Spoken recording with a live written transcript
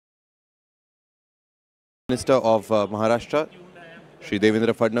Minister of Maharashtra, Shri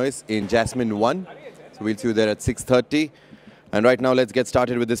Devendra Fadnavis in Jasmine 1. So we'll see you there at 6:30. And right now, let's get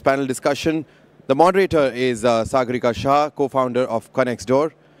started with this panel discussion. The moderator is Sagrika Shah, co-founder of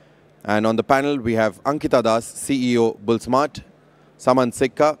Connexdoor. And on the panel, we have Ankita Das, CEO, Bullsmart, Samant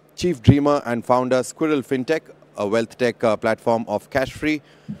Sikka, Chief Dreamer and founder, Sqrrl Fintech, a wealth tech platform of cash-free.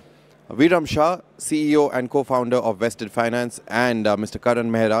 Viram Shah, CEO and co-founder of Vested Finance, and Mr.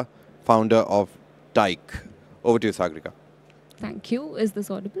 Karan Mehra, founder of Tyke. Over to you, Sagrika. Thank you. Is this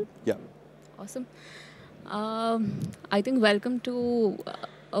audible? Yeah. Awesome. I think welcome to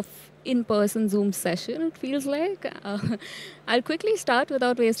a in-person Zoom session, it feels like. I'll quickly start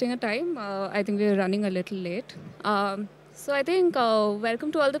without wasting a time. I think we're running a little late. So I think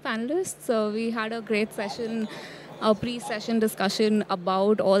welcome to all the panelists. We had a great session, a pre-session discussion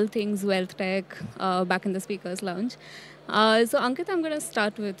about all things wealth tech back in the speakers lounge. So Ankita, I'm going to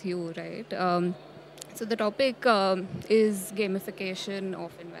start with you, right? So the topic is gamification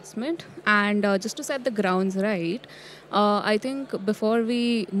of investment. And just to set the grounds right, I think before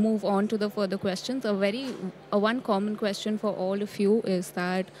we move on to the further questions, one common question for all of you is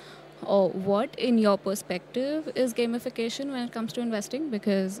that what, in your perspective, is gamification when it comes to investing?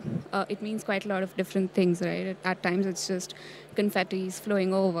 Because it means quite a lot of different things, right? At times it's just confettis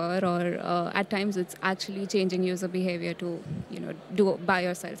flowing over, or at times it's actually changing user behavior to, buy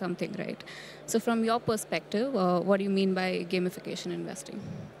or sell something, right? So from your perspective, what do you mean by gamification investing?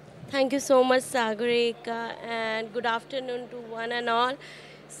 Thank you so much, Sagrika, and good afternoon to one and all.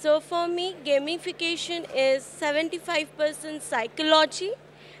 So for me, gamification is 75% psychology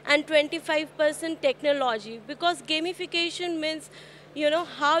and 25% technology, because gamification means,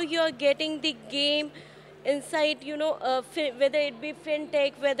 how you're getting the game inside, whether it be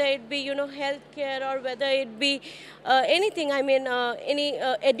fintech, whether it be, healthcare, or whether it be anything, any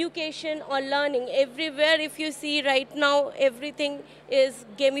education or learning. Everywhere, if you see right now, everything is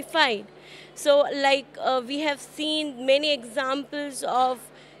gamified. So like we have seen many examples of,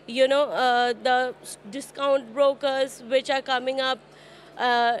 the discount brokers which are coming up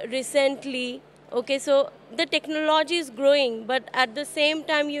recently. Okay, so the technology is growing, but at the same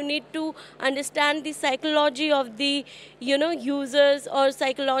time you need to understand the psychology of the users, or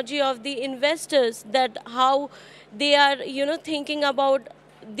psychology of the investors, that how they are thinking about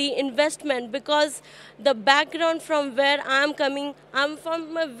the investment. Because the background from where I'm coming, I'm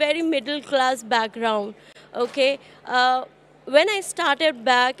from a very middle class background. Okay, when I started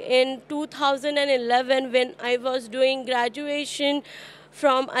back in 2011, when I was doing graduation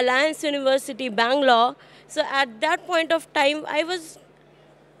from Alliance University, Bangalore. So at that point of time, I was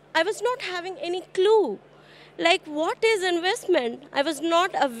not having any clue. Like, what is investment? I was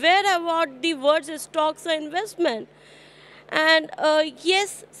not aware about the words stocks or investment. And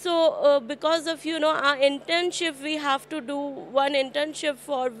yes, so because of, our internship, we have to do one internship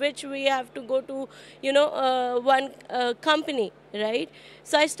for which we have to go to, one company, right?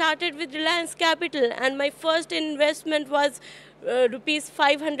 So I started with Reliance Capital, and my first investment was rupees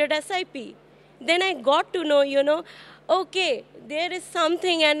 500 SIP. Then I got to know, okay, there is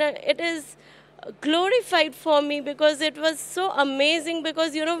something, and it is glorified for me, because it was so amazing,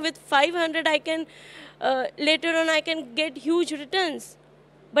 because, with 500 I can, later on I can get huge returns.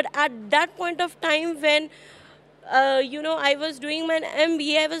 But at that point of time when, I was doing my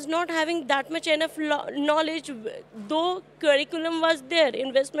MBA, I was not having that much enough knowledge, though curriculum was there,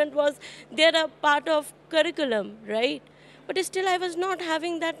 investment was there, a part of curriculum, right? But still I was not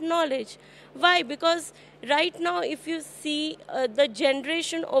having that knowledge. Why? Because right now, if you see the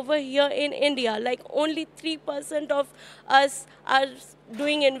generation over here in India, like only 3% of us are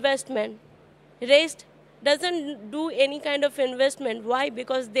doing investment. Rest doesn't do any kind of investment. Why?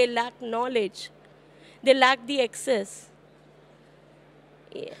 Because they lack knowledge. They lack the access.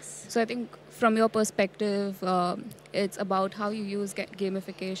 Yes. So I think from your perspective, it's about how you use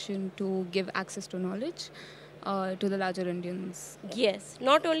gamification to give access to knowledge to the larger Indians. Yes,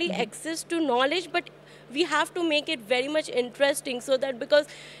 not only access to knowledge, but we have to make it very much interesting, so that, because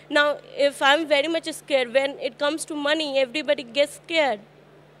now if I'm very much scared, when it comes to money, everybody gets scared,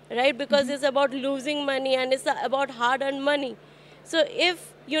 right? Because it's about losing money, and it's about hard-earned money. So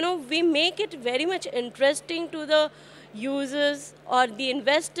if, we make it very much interesting to the users or the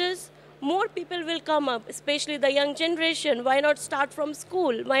investors, more people will come up, especially the young generation. Why not start from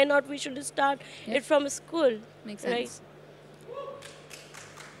school? Why not we should start it from school? Makes sense.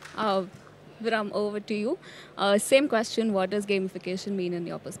 Right? Viram, over to you. Same question, what does gamification mean in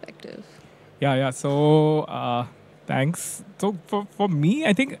your perspective? Yeah. So, thanks. So, for me,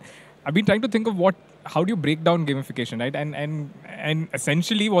 I think I've been trying to think of how do you break down gamification, right? And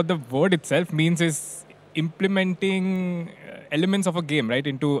essentially what the word itself means is implementing elements of a game, right,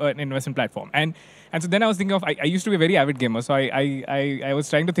 into an investment platform. And so then I was thinking of, I used to be a very avid gamer, so I was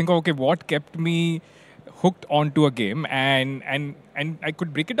trying to think of, okay, what kept me hooked onto a game, and I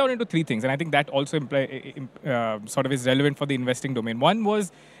could break it down into three things, and I think that also sort of is relevant for the investing domain. One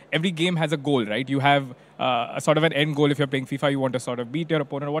was, every game has a goal, right? You have a sort of an end goal. If you're playing FIFA, you want to sort of beat your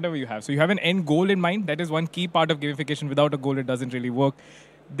opponent or whatever you have. So you have an end goal in mind. That is one key part of gamification. Without a goal, it doesn't really work.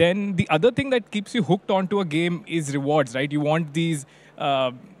 Then the other thing that keeps you hooked onto a game is rewards, right? You want these.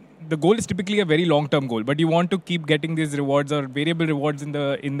 The goal is typically a very long-term goal, but you want to keep getting these rewards or variable rewards in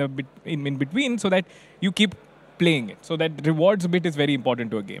between, so that you keep playing it. So that rewards bit is very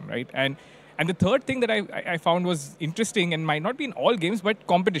important to a game, right? And the third thing that I found was interesting, and might not be in all games, but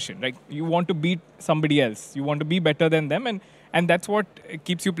competition. Like, you want to beat somebody else, you want to be better than them, and that's what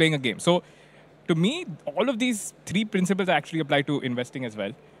keeps you playing a game. So to me, all of these three principles actually apply to investing as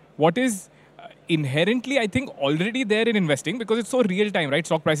well. What is inherently, I think, already there in investing, because it's so real time, right?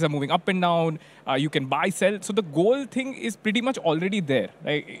 Stock prices are moving up and down. You can buy, sell. So the goal thing is pretty much already there.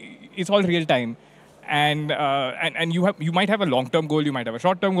 Like, it's all real time. And you might have a long-term goal, you might have a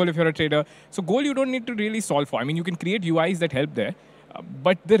short-term goal if you're a trader. So goal you don't need to really solve for. I mean, you can create UIs that help there.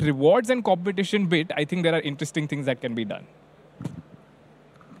 But the rewards and competition bit, I think there are interesting things that can be done.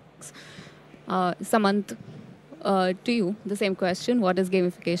 Samant, to you, the same question. What does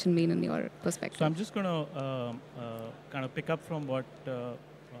gamification mean in your perspective? So I'm just going to kind of pick up from what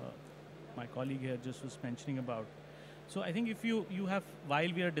my colleague here just was mentioning about. So I think if you have,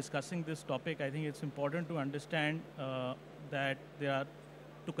 while we are discussing this topic, I think it's important to understand that there are,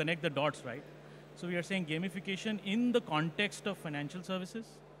 to connect the dots, right? So we are saying gamification in the context of financial services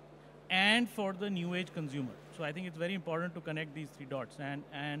and for the new age consumer. So I think it's very important to connect these three dots.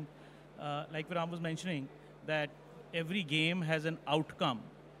 And like Viram was mentioning, that every game has an outcome,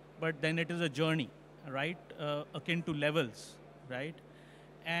 but then it is a journey, right? Akin to levels, right?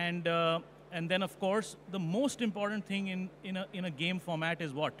 And then, of course, the most important thing in a game format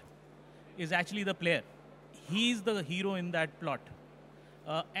is what? Is actually the player. He's the hero in that plot.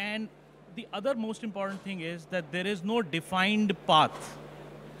 And the other most important thing is that there is no defined path.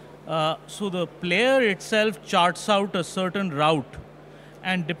 So the player itself charts out a certain route,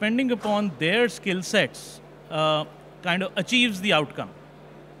 and depending upon their skill sets, kind of achieves the outcome.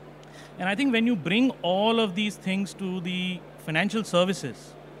 And I think when you bring all of these things to the financial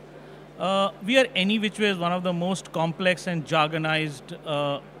services, we are any which way is one of the most complex and jargonized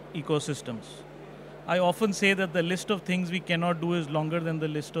ecosystems. I often say that the list of things we cannot do is longer than the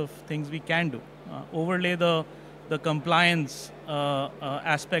list of things we can do. Overlay the compliance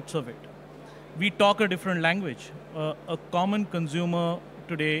aspects of it. We talk a different language. A common consumer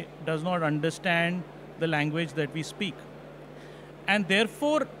today does not understand the language that we speak. And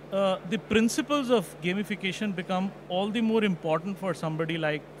therefore, the principles of gamification become all the more important for somebody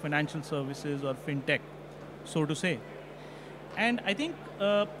like financial services or fintech, so to say. And I think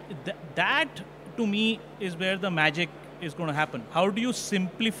that, to me, is where the magic is going to happen. How do you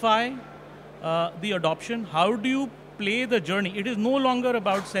simplify the adoption? How do you play the journey? It is no longer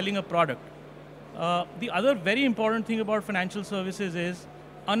about selling a product. The other very important thing about financial services is,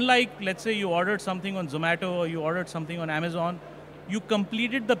 unlike, let's say, you ordered something on Zomato or you ordered something on Amazon, you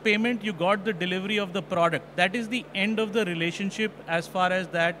completed the payment, you got the delivery of the product. That is the end of the relationship as far as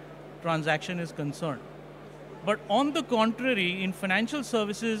that transaction is concerned. But on the contrary, in financial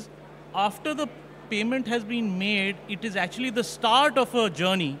services, after the payment has been made, it is actually the start of a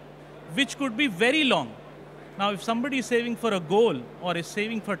journey which could be very long. Now, if somebody is saving for a goal or is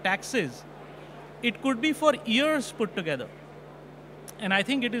saving for taxes, it could be for years put together. And I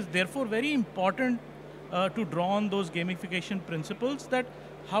think it is therefore very important to draw on those gamification principles, that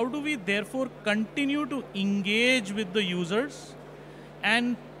how do we therefore continue to engage with the users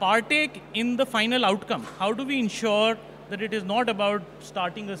and partake in the final outcome? How do we ensure that it is not about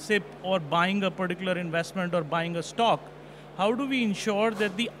starting a SIP or buying a particular investment or buying a stock? How do we ensure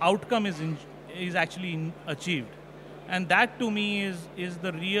that the outcome is actually achieved? And that, to me, is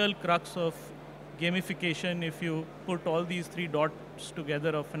the real crux of gamification. If you put all these three dots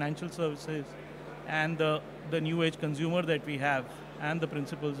together of financial services and the new age consumer that we have and the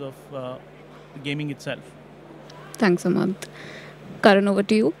principles of gaming itself. Thanks, Samant. Karan, over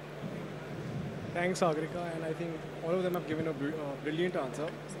to you. Thanks, Sagrika, and I think all of them have given a brilliant answer.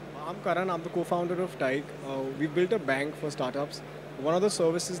 I'm Karan, I'm the co-founder of Tyke. We built a bank for startups. One of the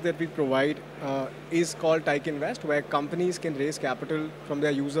services that we provide is called Tyke Invest, where companies can raise capital from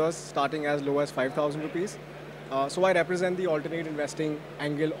their users starting as low as 5,000 rupees. So I represent the alternate investing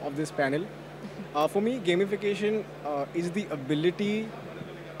angle of this panel. For me, gamification is the ability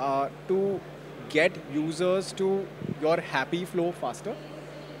to get users to your happy flow faster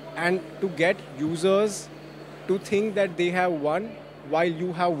and to get users to think that they have won while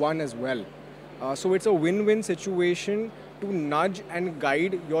you have won as well. So it's a win-win situation to nudge and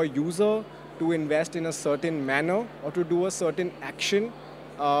guide your user to invest in a certain manner or to do a certain action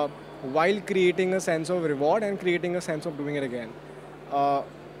while creating a sense of reward and creating a sense of doing it again.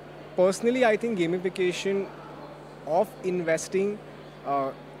 Personally, I think gamification of investing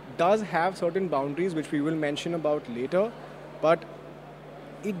does have certain boundaries which we will mention about later, but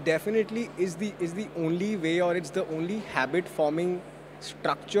it definitely is the only way, or it's the only habit forming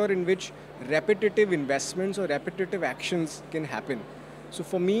structure in which repetitive investments or repetitive actions can happen. So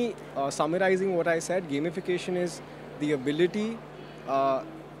for me, summarizing what I said, gamification is the ability to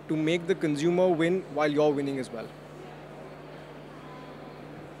make the consumer win while you're winning as well.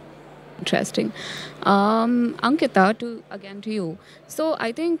 Interesting. Ankita, to you. So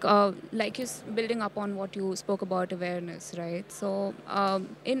I think, like building up on what you spoke about awareness, right? So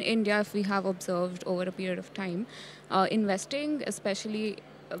in India, if we have observed over a period of time, investing, especially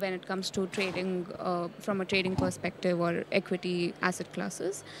when it comes to trading from a trading perspective or equity asset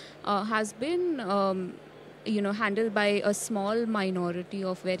classes, has been handled by a small minority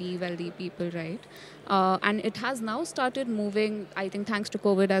of very wealthy people, right? And it has now started moving, I think thanks to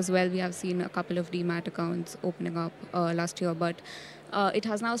COVID as well. We have seen a couple of demat accounts opening up last year, but it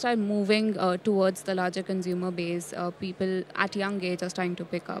has now started moving towards the larger consumer base. People at young age are starting to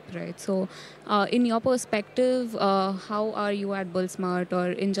pick up, right? So in your perspective, how are you at Bullsmart,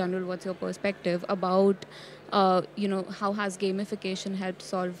 or in general, what's your perspective about how has gamification helped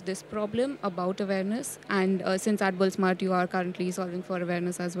solve this problem about awareness? And since at Bullsmart you are currently solving for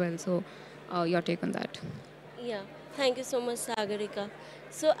awareness as well, so your take on that. Yeah, thank you so much, Sagrika.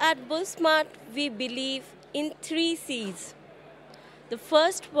 So at Bullsmart, we believe in 3 C's. The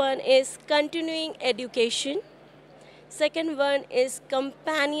first one is continuing education, second one is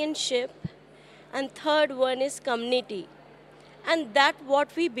companionship, and third one is community. And that's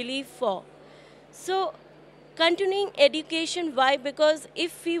what we believe for. So continuing education, why? Because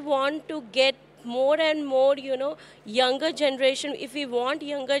if we want to get more and more, younger generation, if we want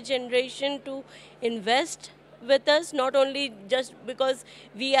younger generation to invest with us, not only just because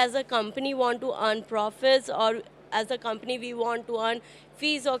we as a company want to earn profits, or as a company we want to earn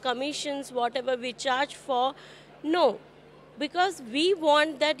fees or commissions, whatever we charge for. No, because we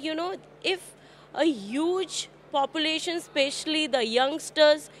want that, if a huge population, especially the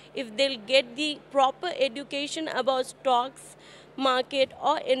youngsters, if they'll get the proper education about stocks, market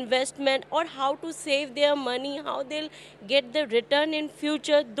or investment, or how to save their money, how they'll get the return in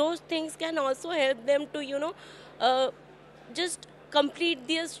future, those things can also help them to, just complete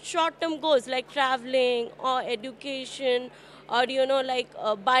their short-term goals like traveling or education, or,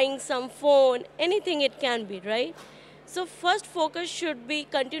 buying some phone, anything it can be, right? So first focus should be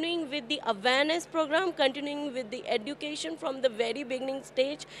continuing with the awareness program, continuing with the education from the very beginning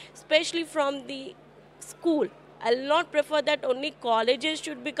stage, especially from the school. I'll not prefer that only colleges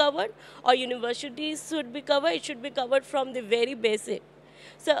should be covered or universities should be covered. It should be covered from the very basic.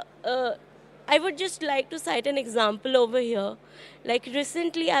 So I would just like to cite an example over here. Like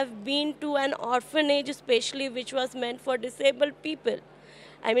recently I've been to an orphanage, especially which was meant for disabled people.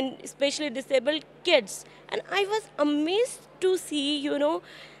 I mean, especially disabled kids. And I was amazed to see,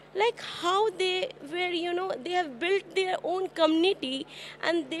 like how they were, they have built their own community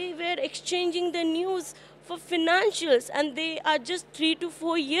and they were exchanging the news for financials, and they are just 3 to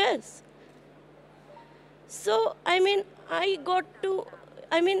 4 years. So, I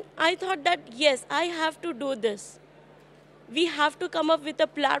thought that, yes, I have to do this. We have to come up with a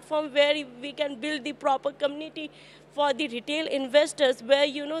platform where we can build the proper community for the retail investors, where,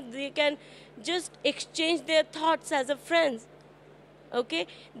 they can just exchange their thoughts as a friends. Okay?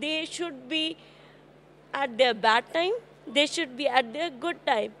 They should be at their bad time. They should be at their good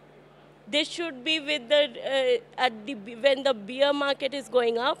time. They should be with when the bear market is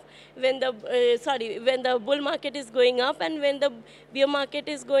going up, when the bull market is going up, and when the bear market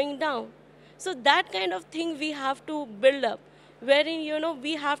is going down. So that kind of thing we have to build up, wherein,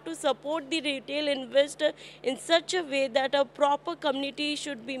 we have to support the retail investor in such a way that a proper community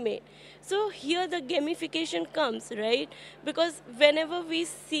should be made. So here the gamification comes, right? Because whenever we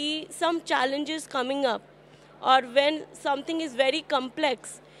see some challenges coming up, or when something is very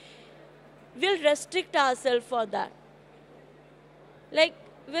complex, we'll restrict ourselves for that. Like,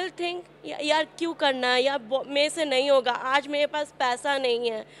 we'll think, यार क्यों करना है, यार मेरे से नहीं होगा, आज मेरे पास पैसा नहीं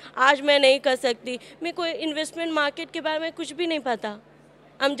है, आज मैं नहीं कर सकती, मेरे को इन्वेस्टमेंट मार्केट के बारे में कुछ भी नहीं पता.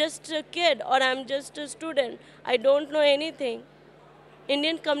 I'm just a kid, or I'm just a student. I don't know anything.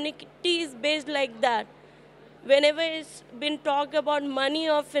 Indian community is based like that. Whenever it's been talked about money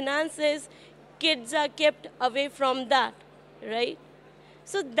or finances, kids are kept away from that, right?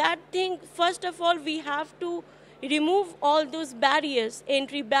 So that thing, first of all, we have to remove all those barriers,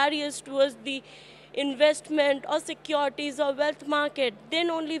 entry barriers towards the investment or securities or wealth market. Then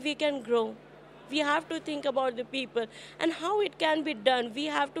only we can grow. We have to think about the people and how it can be done. We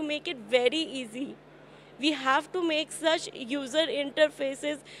have to make it very easy. We have to make such user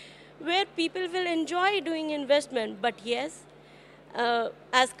interfaces where people will enjoy doing investment. But yes,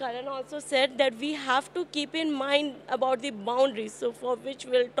 as Karan also said, that we have to keep in mind about the boundaries, so for which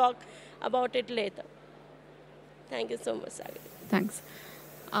we'll talk about it later. Thank you so much, Sagrika. Thanks.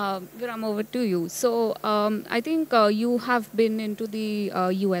 Viram, over to you. So I think you have been into the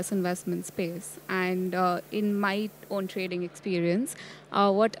US investment space, and in my own trading experience,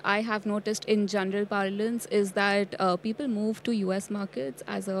 what I have noticed in general parlance is that people move to US markets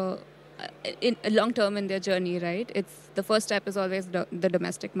as a in long term in their journey, right? It's the first step is always the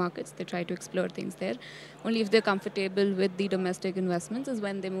domestic markets. They try to explore things there. Only if they're comfortable with the domestic investments is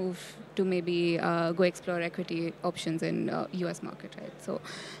when they move to maybe go explore equity options in US market, right? So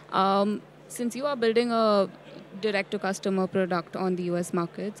since you are building a direct-to-customer product on the US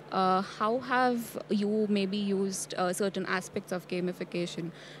markets, how have you maybe used certain aspects of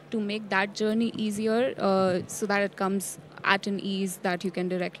gamification to make that journey easier so that it comes at an ease that you can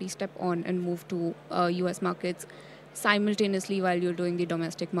directly step on and move to US markets simultaneously while you're doing the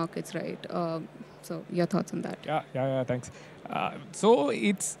domestic markets, right? So your thoughts on that? Yeah, thanks. So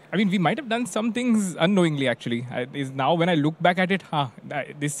it's, I mean, we might have done some things unknowingly, actually. Is now when I look back at it,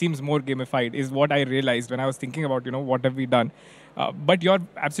 this seems more gamified, is what I realized when I was thinking about, what have we done. But you're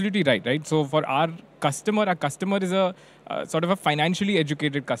absolutely right? So for our customer is a sort of a financially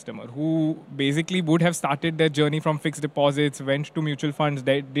educated customer who basically would have started their journey from fixed deposits, went to mutual funds,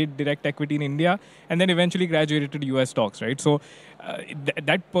 they did direct equity in India, and then eventually graduated to US stocks, right? So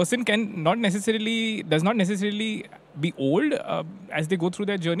that person does not necessarily be old as they go through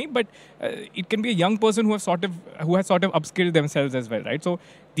their journey, but it can be a young person who has sort of upskilled themselves as well, right? So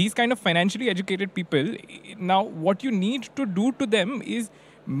these kind of financially educated people, now what you need to do to them is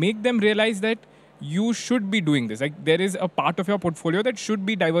make them realize that you should be doing this. Like, there is a part of your portfolio that should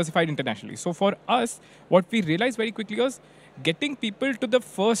be diversified internationally. So for us, what we realized very quickly was getting people to the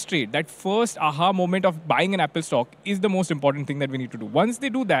first trade, that first aha moment of buying an Apple stock is the most important thing that we need to do. Once they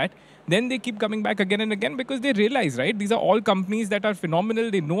do that, then they keep coming back again and again because they realize, right, these are all companies that are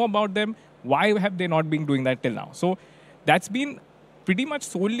phenomenal. They know about them. Why have they not been doing that till now? So that's been pretty much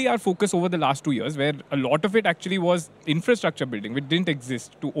solely our focus over the last 2 years, where a lot of it actually was infrastructure building, which didn't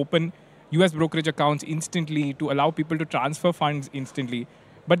exist, to open US brokerage accounts instantly, to allow people to transfer funds instantly.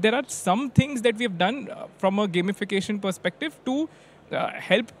 But there are some things that we have done from a gamification perspective to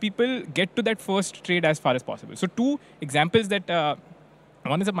help people get to that first trade as far as possible. So 2 examples that,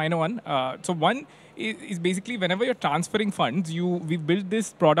 one is a minor one. So one is basically whenever you're transferring funds, we've built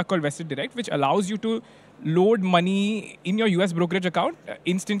this product called Vested Direct, which allows you to load money in your US brokerage account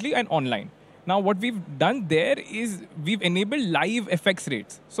instantly and online. Now, what we've done there is we've enabled live FX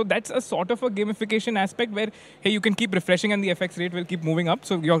rates. So that's a sort of a gamification aspect where, hey, you can keep refreshing and the FX rate will keep moving up.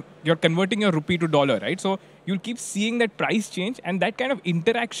 So you're converting your rupee to dollar, right? So you'll keep seeing that price change, and that kind of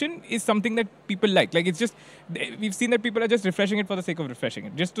interaction is something that people like. Like, it's just, we've seen that people are just refreshing it for the sake of refreshing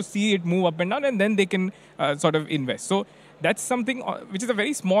it, just to see it move up and down, and then they can sort of invest. So that's something which is a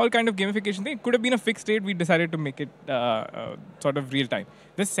very small kind of gamification thing. It could have been a fixed rate. We decided to make it sort of real time.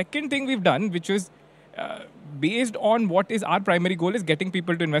 The second thing we've done, which was based on what is our primary goal, is getting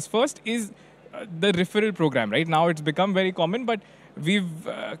people to invest first, is the referral program. Right now, it's become very common, but we've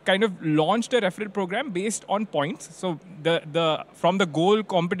kind of launched a referral program based on points. So from the goal,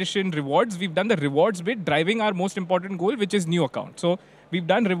 competition, rewards, we've done the rewards bit driving our most important goal, which is new account. So we've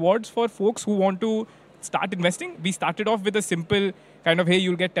done rewards for folks who want to start investing. We started off with a simple kind of, hey,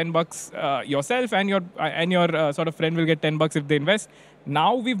 you'll get $10 yourself, and your sort of friend will get $10 if they invest.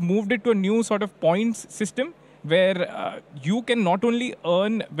 Now we've moved it to a new sort of points system where you can not only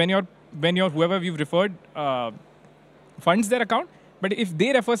earn when whoever we've referred funds their account, but if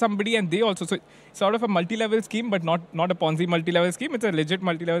they refer somebody and they also, so it's sort of a multi-level scheme, but not a Ponzi multi-level scheme. It's a legit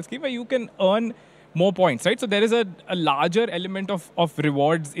multi-level scheme where you can earn more points, right? So there is a larger element of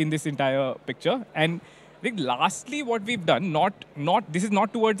rewards in this entire picture. And I think lastly, what we've done, this is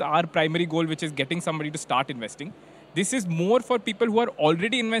not towards our primary goal, which is getting somebody to start investing. This is more for people who are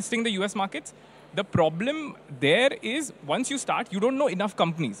already investing in the US markets. The problem there is once you start, you don't know enough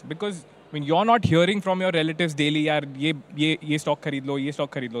companies, because when you're not hearing from your relatives daily, yaar, ye stock kharid lo, ye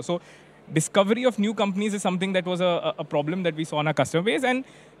stock kharid lo. So discovery of new companies is something that was a problem that we saw in our customer base. And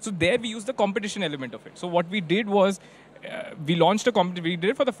so there we used the competition element of it. So what we did was, we launched a competition. We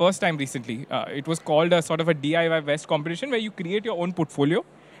did it for the first time recently. It was called a sort of a DIY West competition where you create your own portfolio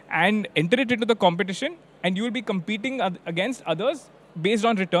and enter it into the competition, and you will be competing against others based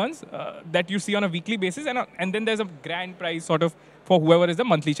on returns that you see on a weekly basis, and then there's a grand prize sort of for whoever is the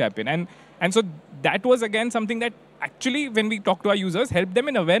monthly champion. And so that was again something that actually, when we talk to our users, helped them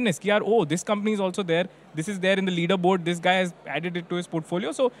in awareness. Oh, this company is also there. This is there in the leaderboard. This guy has added it to his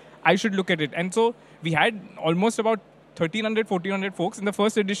portfolio, so I should look at it. And so we had almost about 1,300, 1,400 folks in the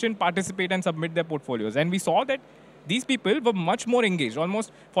first edition participate and submit their portfolios. And we saw that these people were much more engaged,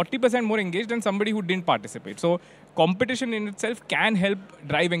 almost 40% more engaged than somebody who didn't participate. So competition in itself can help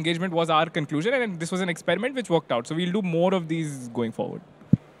drive engagement, was our conclusion. And this was an experiment which worked out. So we'll do more of these going forward.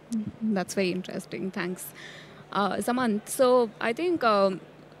 That's very interesting. Thanks. Samant, so I think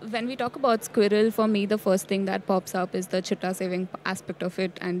when we talk about Sqrrl, for me, the first thing that pops up is the chitta saving aspect of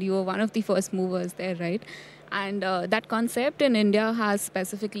it. And you were one of the first movers there, right? And that concept in India has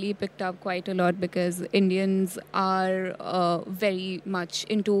specifically picked up quite a lot because Indians are very much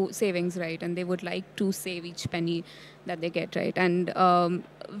into savings, right? And they would like to save each penny that they get, right? And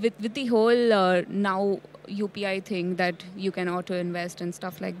with the whole now UPI thing that you can auto invest and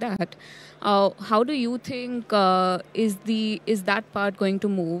stuff like that, how do you think is that part going to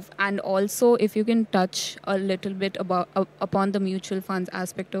move? And also, if you can touch a little bit about upon the mutual funds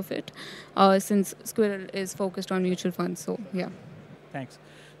aspect of it, since Sqrrl is focused on mutual funds. So yeah. Thanks.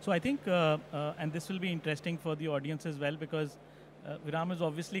 So I think, and this will be interesting for the audience as well, because Viram is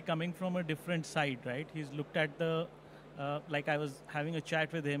obviously coming from a different side, right? He's looked at the, like I was having a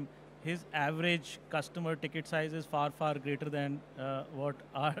chat with him, his average customer ticket size is far, far greater than what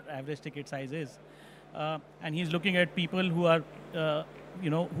our average ticket size is. And he's looking at people who are,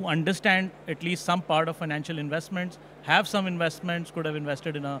 who understand at least some part of financial investments, have some investments, could have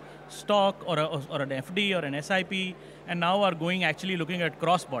invested in a stock or an FD or an SIP, and now are going actually looking at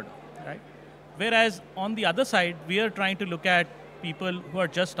cross-border, right? Whereas on the other side, we are trying to look at people who are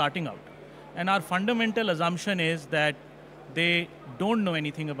just starting out. And our fundamental assumption is that they don't know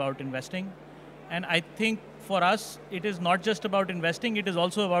anything about investing. And I think for us, it is not just about investing, it is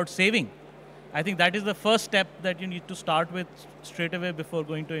also about saving. I think that is the first step that you need to start with straight away before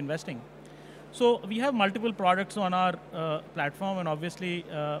going to investing. So we have multiple products on our platform, and obviously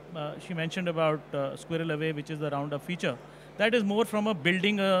she mentioned about Sqrrl Away, which is the roundup feature. That is more from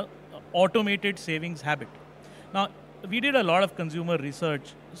building a automated savings habit. Now, we did a lot of consumer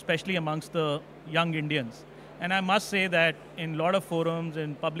research, especially amongst the young Indians. And I must say that in a lot of forums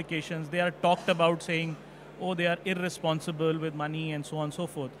and publications, they are talked about saying, oh, they are irresponsible with money and so on and so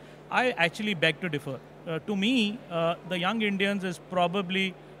forth. I actually beg to differ. To me, the young Indians is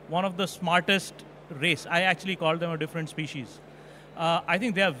probably one of the smartest race. I actually call them a different species. I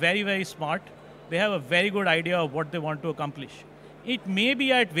think they are very, very smart. They have a very good idea of what they want to accomplish. It may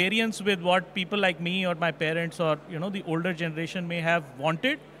be at variance with what people like me or my parents or the older generation may have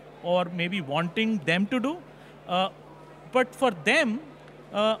wanted or maybe wanting them to do. But for them,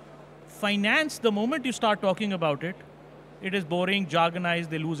 finance, the moment you start talking about it, it is boring, jargonized,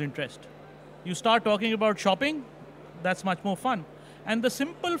 they lose interest. You start talking about shopping, that's much more fun. And the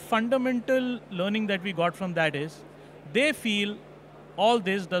simple fundamental learning that we got from that is, they feel all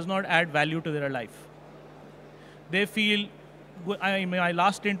this does not add value to their life. They feel, my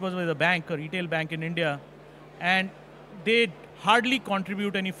last stint was with a bank, a retail bank in India, and they hardly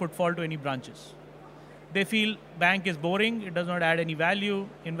contribute any footfall to any branches. They feel bank is boring, it does not add any value,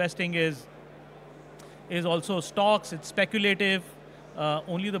 investing is also stocks, it's speculative,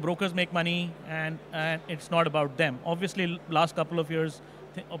 only the brokers make money, and it's not about them. Obviously, last couple of years,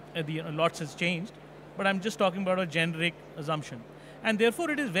 lots has changed, but I'm just talking about a generic assumption. And therefore,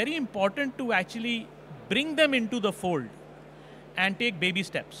 it is very important to actually bring them into the fold and take baby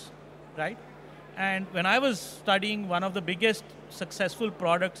steps, right? And when I was studying, one of the biggest successful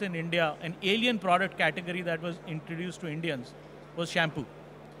products in India, an alien product category that was introduced to Indians, was shampoo.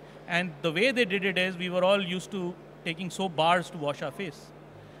 And the way they did it is, we were all used to taking soap bars to wash our face.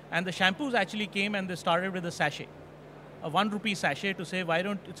 And the shampoos actually came and they started with a sachet, a ₹1 sachet, to say, why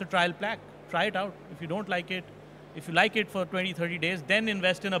don't, it's a trial pack, try it out. If you don't like it, if you like it for 20, 30 days, then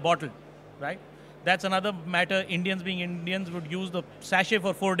invest in a bottle, right? That's another matter. Indians being Indians would use the sachet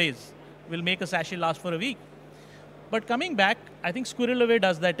for 4 days. Will make a sachet last for a week. But coming back, I think Sqrrl Away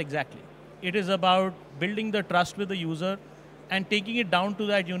does that exactly. It is about building the trust with the user and taking it down to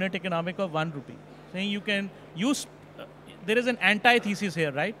that unit economic of ₹1. Saying you can use, there is an antithesis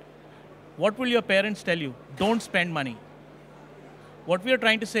here, right? What will your parents tell you? Don't spend money. What we are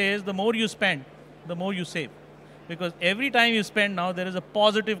trying to say is the more you spend, the more you save. Because every time you spend now, there is a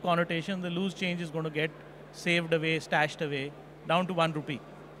positive connotation. The loose change is going to get saved away, stashed away, down to 1 rupee,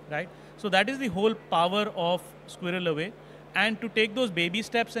 right? So that is the whole power of Sqrrl Away. And to take those baby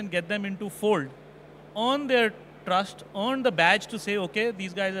steps and get them into fold, earn their trust, earn the badge to say, okay,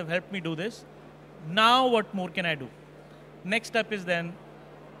 these guys have helped me do this. Now what more can I do? Next step is then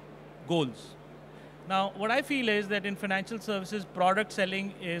goals. Now, what I feel is that in financial services, product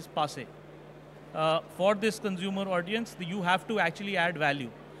selling is passé. For this consumer audience, you have to actually add value.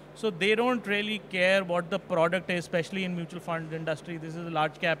 So they don't really care what the product is, especially in mutual fund industry. This is a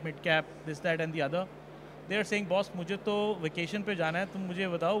large cap, mid cap, this, that, and the other. They are saying, boss, मुझे तो vacation पे जाना है, तुम मुझे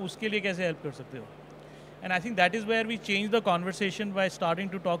बताओ उसके लिए कैसे help कर सकते हो? And I think that is where we change the conversation by starting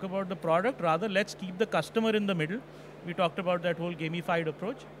to talk about the product. Rather, let's keep the customer in the middle. We talked about that whole gamified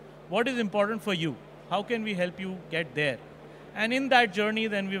approach. What is important for you? How can we help you get there? And in that journey,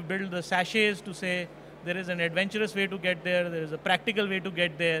 then we've built the sachets to say there is an adventurous way to get there, there is a practical way to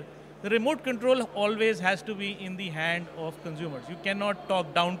get there. The remote control always has to be in the hand of consumers. You cannot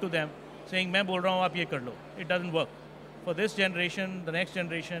talk down to them saying, "मैं बोल रहा हूँ, आप ये कर लो." It doesn't work. For this generation, the next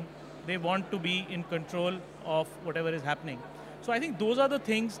generation, they want to be in control of whatever is happening. So I think those are the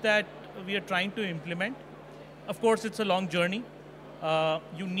things that we are trying to implement. Of course, it's a long journey.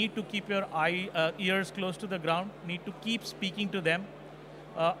 You need to keep your ears close to the ground, need to keep speaking to them.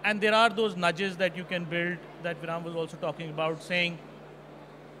 And there are those nudges that you can build that Viram was also talking about, saying,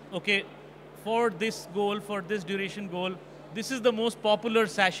 okay, for this goal, for this duration goal, this is the most popular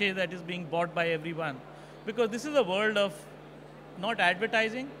sachet that is being bought by everyone. Because this is a world of not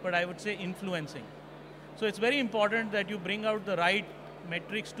advertising, but I would say influencing. So it's very important that you bring out the right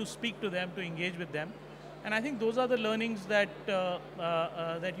metrics to speak to them, to engage with them. And I think those are the learnings that,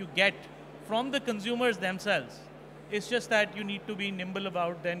 that you get from the consumers themselves. It's just that you need to be nimble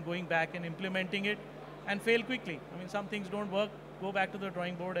about then going back and implementing it and fail quickly. I mean, some things don't work, go back to the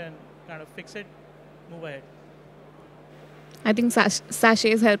drawing board and kind of fix it, move ahead. I think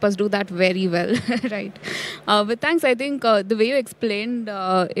sachets help us do that very well, right? But thanks. I think the way you explained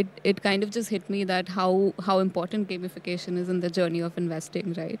it kind of just hit me that how important gamification is in the journey of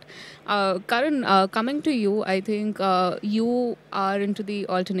investing, right? Karan, coming to you, I think you are into the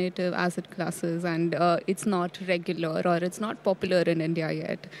alternative asset classes, and it's not regular or it's not popular in India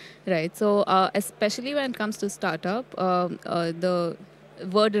yet, right? So especially when it comes to startup, the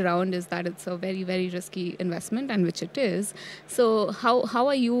word around is that it's a very, very risky investment, and which it is. So how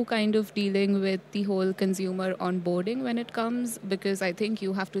are you kind of dealing with the whole consumer onboarding when it comes? Because I think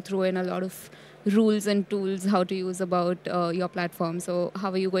you have to throw in a lot of rules and tools how to use about your platform. So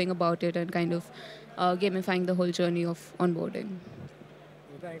how are you going about it and kind of gamifying the whole journey of onboarding?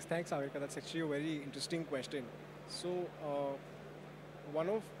 Well, thanks, Sagrika. That's actually a very interesting question. So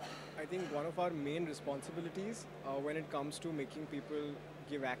I think one of our main responsibilities when it comes to making people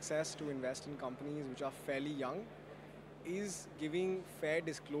give access to invest in companies which are fairly young is giving fair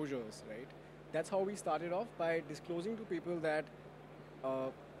disclosures, right? That's how we started off, by disclosing to people that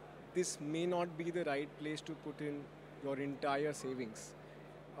this may not be the right place to put in your entire savings.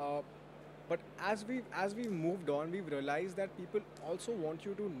 But as we've moved on, we've realized that people also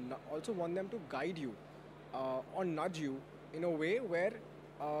want them to guide you or nudge you in a way where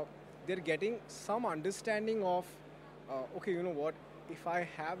they're getting some understanding of, okay, you know what, if I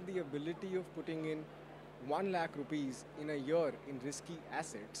have the ability of putting in 1 lakh rupees in a year in risky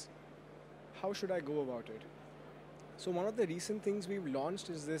assets, how should I go about it? So one of the recent things we've launched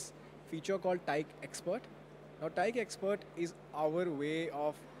is this feature called Tyke Expert. Now Tyke Expert is our way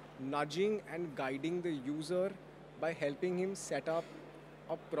of nudging and guiding the user by helping him set up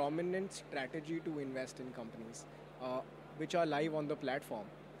a prominent strategy to invest in companies which are live on the platform.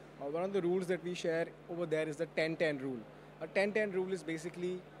 One of the rules that we share over there is the 10-10 rule. A 10-10 rule is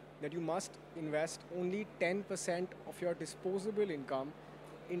basically that you must invest only 10% of your disposable income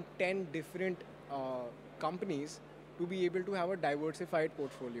in 10 different companies to be able to have a diversified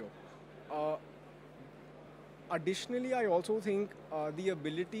portfolio. Additionally, I also think the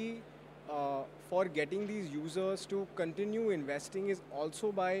ability for getting these users to continue investing is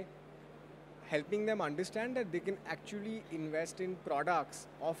also by helping them understand that they can actually invest in products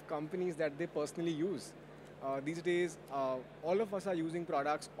of companies that they personally use. These days, all of us are using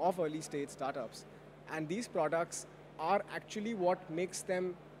products of early stage startups, and these products are actually what makes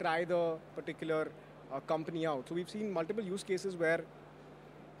them try the particular company out. So we've seen multiple use cases where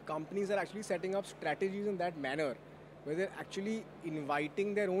companies are actually setting up strategies in that manner, where they're actually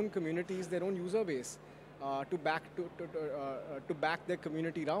inviting their own communities, their own user base to back their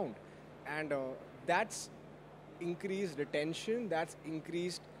community round. And that's increased retention, that's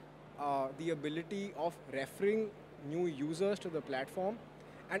increased the ability of referring new users to the platform,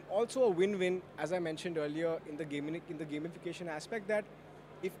 and also a win-win, as I mentioned earlier, in the gamification aspect, that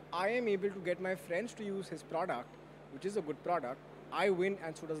if I am able to get my friends to use his product, which is a good product, I win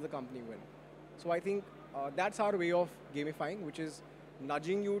and so does the company win. So I think that's our way of gamifying, which is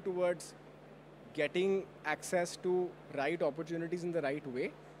nudging you towards getting access to right opportunities in the right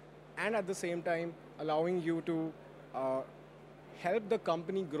way, and at the same time allowing you to help the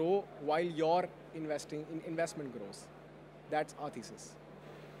company grow while your investment grows. That's our thesis.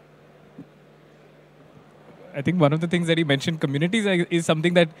 I think one of the things that he mentioned, communities, is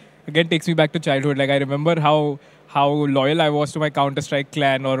something that again takes me back to childhood. Like I remember how loyal I was to my Counter-Strike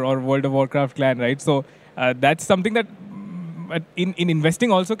clan or World of Warcraft clan, right? So that's something that in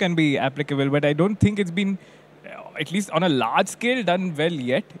investing also can be applicable. But I don't think it's been, at least on a large scale, done well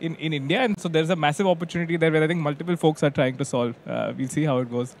yet in India. And so there's a massive opportunity there where I think multiple folks are trying to solve. We'll see how it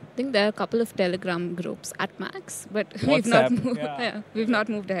goes. I think there are a couple of Telegram groups at max, but we've not moved, we've not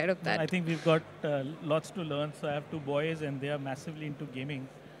moved ahead of that. I think we've got lots to learn. So I have two boys and they are massively into gaming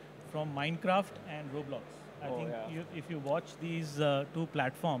from Minecraft and Roblox. I think if you watch these two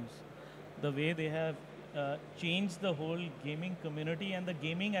platforms, the way they have changed the whole gaming community and the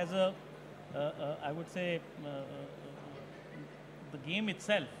gaming as a I would say the game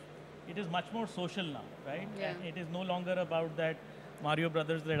itself, it is much more social now, right? Yeah. And it is no longer about that Mario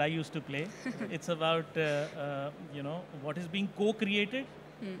Brothers that I used to play. It's about what is being co-created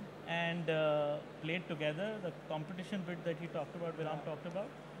and played together. The competition bit that he talked about, Viram talked about.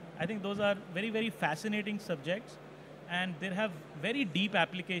 I think those are very, very fascinating subjects, and they have very deep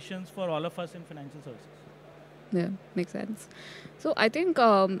applications for all of us in financial services. Yeah, makes sense. So I think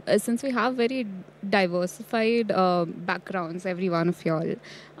since we have very diversified backgrounds, every one of y'all,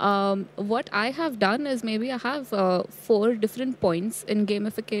 what I have done is maybe I have 4 different points in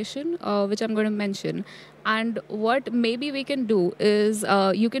gamification, which I'm going to mention. And what maybe we can do is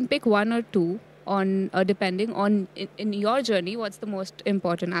you can pick 1 or 2 on depending on in your journey what's the most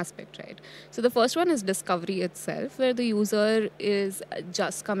important aspect, right? So the first one is discovery itself, where the user is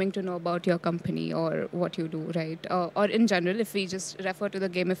just coming to know about your company or what you do, right? Or in general, if we just refer to the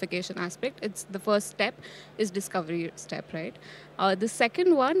gamification aspect, it's the first step is discovery step, right? The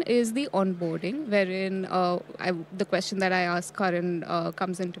second one is the onboarding, wherein the question that I asked Karan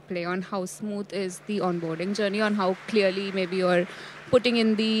comes into play on how smooth is the onboarding journey, on how clearly maybe you're putting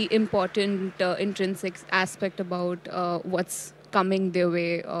in the important intrinsic aspect about what's coming their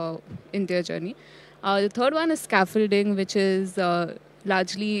way in their journey. The third one is scaffolding, which is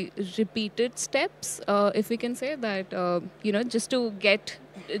largely repeated steps, if we can say that, just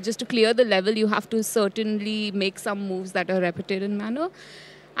to clear the level, you have to certainly make some moves that are repeated in manner.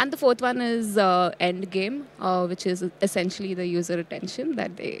 And the fourth one is end game, which is essentially the user attention,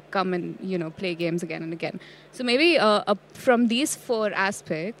 that they come and play games again and again. So maybe from these 4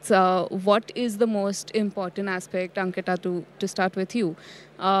 aspects, what is the most important aspect, Ankita, to start with you?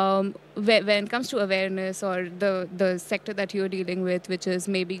 When it comes to awareness or the sector that you're dealing with, which is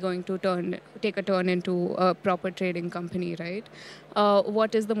maybe going to take a turn into a proper trading company, right?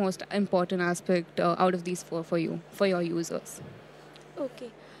 What is the most important aspect out of these 4 for you, for your users? Okay.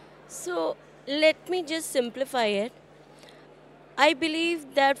 So let me just simplify it. I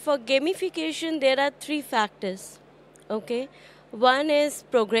believe that for gamification, there are 3 factors. Okay. One is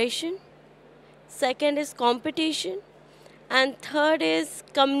progression, second is competition, and third is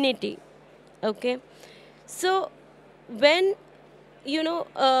community. Okay. So when,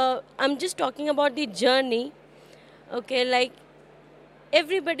 I'm just talking about the journey, okay, like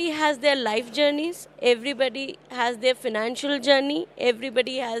everybody has their life journeys, everybody has their financial journey,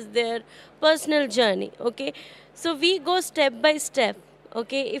 everybody has their personal journey, okay? So we go step by step,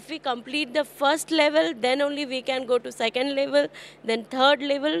 okay? If we complete the first level, then only we can go to second level, then third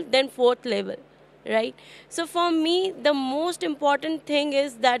level, then fourth level, right? So for me, the most important thing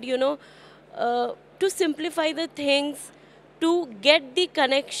is that, to simplify the things, to get the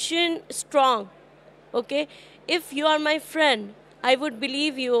connection strong, okay? If you are my friend, I would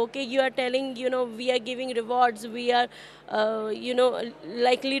believe you, okay? You are telling, we are giving rewards, we are,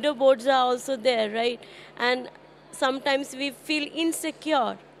 like leaderboards are also there, right? And sometimes we feel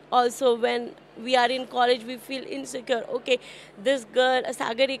insecure also when we are in college, we feel insecure. Okay, this girl,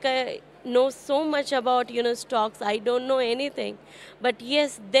 Sagrika, knows so much about, stocks, I don't know anything. But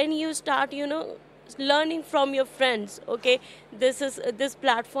yes, then you start, learning from your friends, okay? This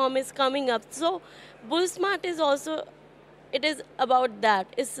platform is coming up. So Bullsmart is also, it is about that.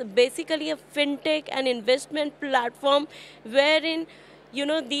 It's basically a fintech and investment platform wherein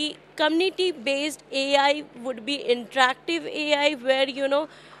the community-based AI would be interactive AI where,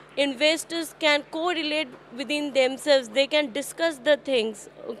 investors can correlate within themselves. They can discuss the things,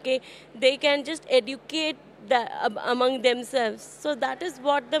 okay? They can just educate among themselves. So that is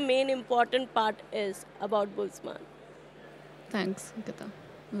what the main important part is about Bullsmart. Thanks, Ankita.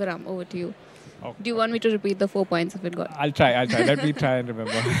 Viram, over to you. Okay. Do you want me to repeat the 4 points if it got? I'll try. Let me try and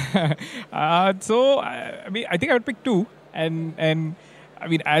remember. I mean, I think I would pick two. And I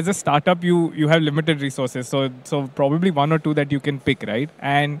mean, as a startup, you have limited resources. So probably one or two that you can pick, right?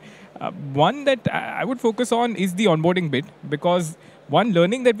 And one that I would focus on is the onboarding bit, because one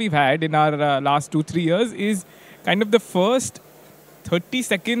learning that we've had in our last 2-3 years is kind of the first 30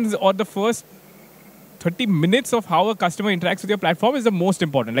 seconds or the first 30 minutes of how a customer interacts with your platform is the most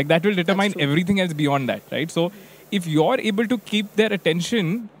important. Like that will determine everything else beyond that, right? So if you're able to keep their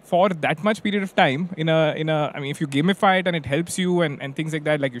attention for that much period of time I mean, if you gamify it and it helps you and things like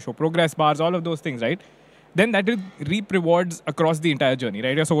that, like you show progress bars, all of those things, right? Then that will reap rewards across the entire journey,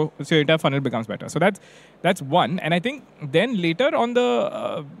 right? So your entire funnel becomes better. So that's one. And I think then later on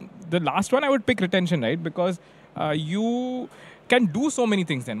the last one, I would pick retention, right? Because you can do so many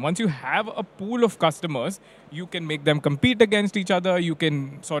things then. Once you have a pool of customers, you can make them compete against each other. You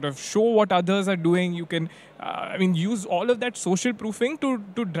can sort of show what others are doing. You can, use all of that social proofing to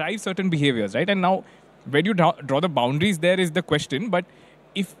drive certain behaviors, right? And now, where you draw the boundaries there is the question. But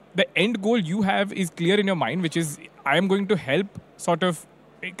if the end goal you have is clear in your mind, which is, I am going to help sort of,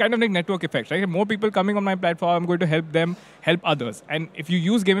 kind of like network effects, right? More people coming on my platform, I'm going to help them help others. And if you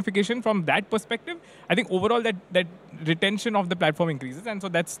use gamification from that perspective, I think overall that retention of the platform increases. And so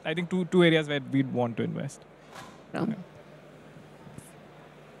that's, I think, two areas where we'd want to invest. Yeah.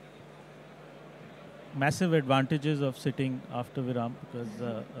 Massive advantages of sitting after Viram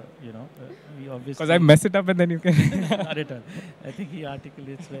because, we obviously... Because I mess it up and then you can... Not at all. I think he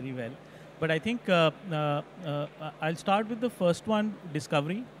articulates very well. But I think I'll start with the first one,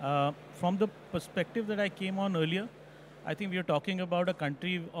 discovery. From the perspective that I came on earlier, I think we are talking about a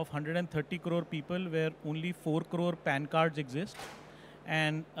country of 130 crore people where only 4 crore PAN cards exist.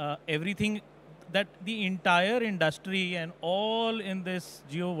 And everything that the entire industry and all in this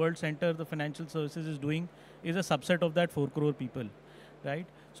Geo World Center, the financial services is doing is a subset of that 4 crore people, right?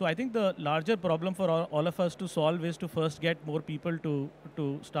 So I think the larger problem for all of us to solve is to first get more people to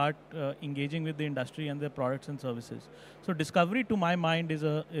start engaging with the industry and their products and services. So discovery, to my mind, is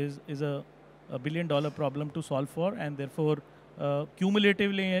a $1 billion problem to solve for, and therefore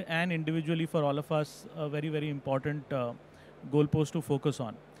cumulatively and individually for all of us, a very, very important goalpost to focus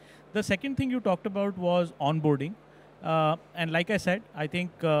on. The second thing you talked about was onboarding. And like I said, I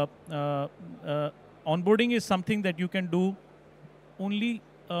think onboarding is something that you can do only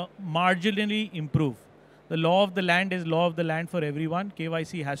marginally improve. The law of the land is law of the land for everyone.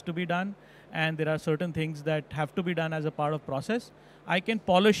 KYC has to be done, and there are certain things that have to be done as a part of process. I can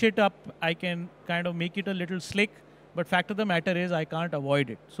polish it up, I can kind of make it a little slick, but fact of the matter is I can't avoid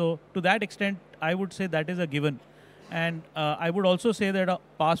it. So to that extent, I would say that is a given. And I would also say that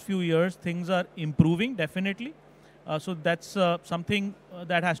past few years, things are improving, definitely. So that's something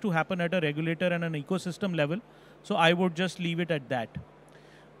that has to happen at a regulator and an ecosystem level. So I would just leave it at that.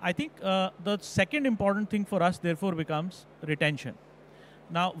 I think the second important thing for us, therefore, becomes retention.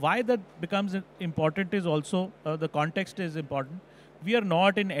 Now, why that becomes important is also, the context is important. We are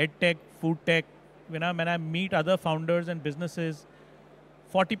not in ed tech, food tech. When I meet other founders and businesses,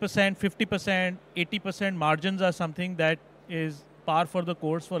 40%, 50%, 80% margins are something that is par for the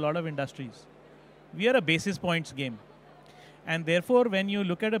course for a lot of industries. We are a basis points game. And therefore, when you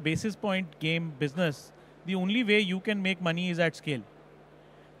look at a basis point game business, the only way you can make money is at scale.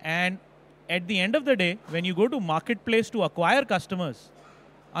 And at the end of the day, when you go to marketplace to acquire customers,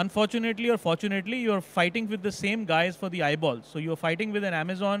 unfortunately or fortunately, you're fighting with the same guys for the eyeballs. So you're fighting with an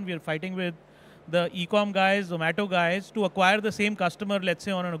Amazon, we're fighting with the e-com guys, Zomato guys, to acquire the same customer, let's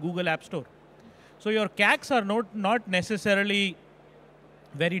say, on a Google App Store. So your CACs are not necessarily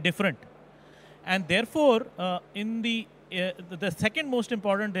very different. And therefore, the second most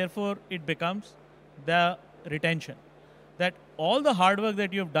important, therefore, it becomes the retention. That all the hard work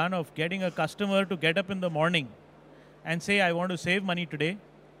that you've done of getting a customer to get up in the morning and say, I want to save money today.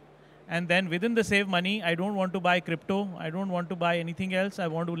 And then within the save money, I don't want to buy crypto. I don't want to buy anything else. I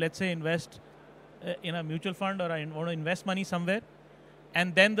want to, let's say, invest in a mutual fund, or I want to invest money somewhere.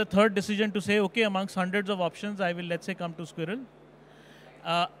 And then the third decision to say, okay, amongst hundreds of options, I will, let's say, come to Sqrrl.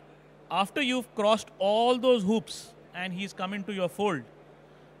 After you've crossed all those hoops and he's come into your fold,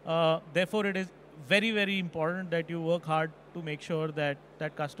 therefore it is very, very important that you work hard to make sure that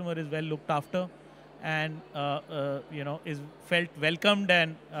that customer is well looked after and is felt welcomed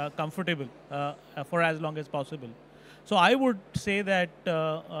and comfortable for as long as possible. So I would say that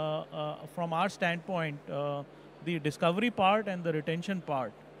from our standpoint, the discovery part and the retention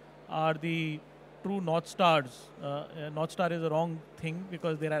part are the true North Stars. North Star is a wrong thing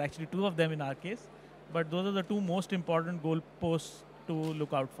because there are actually two of them in our case, but those are the two most important goalposts to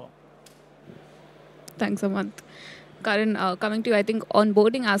look out for. Thanks, Samant. Karan, coming to you, I think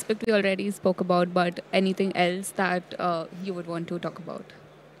onboarding aspect we already spoke about, but anything else that you would want to talk about?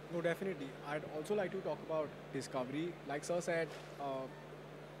 No, definitely. I'd also like to talk about discovery. Like Sir said,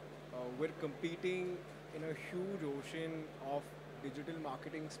 we're competing in a huge ocean of digital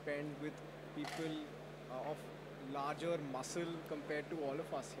marketing spend with people of larger muscle compared to all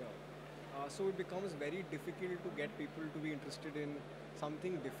of us here. So it becomes very difficult to get people to be interested in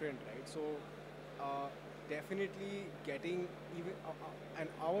something different, right? So definitely getting even, and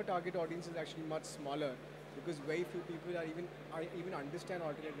our target audience is actually much smaller because very few people are even understand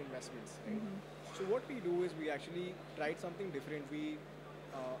alternate investments, right? Mm-hmm. So what we do is we actually tried something different. We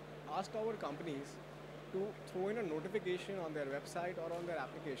asked our companies to throw in a notification on their website or on their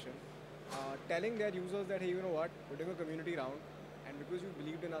application, telling their users that, hey, you know what, we're doing a community round, and because you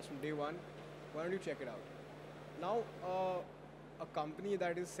believed in us from day one, why don't you check it out? Now, a company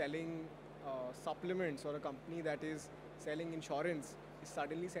that is selling supplements or a company that is selling insurance is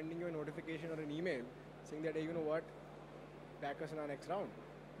suddenly sending you a notification or an email saying that, hey, you know what, back us in our next round.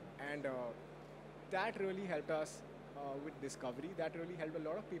 And that really helped us with discovery. That really helped a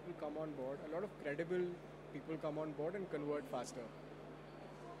lot of people come on board, a lot of credible people come on board and convert faster.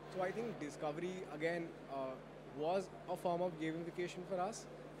 So I think discovery, again, was a form of gamification for us,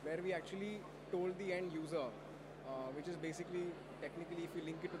 where we actually told the end user, which is basically, technically, if you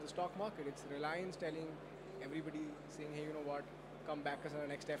link it to the stock market, it's Reliance telling everybody, saying, hey, you know what, come back as our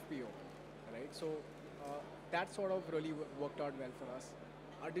next FPO, right? So that sort of really worked out well for us.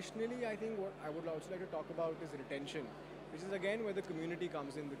 Additionally, I think what I would also like to talk about is retention, which is again where the community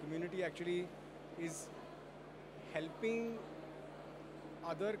comes in. The community actually is helping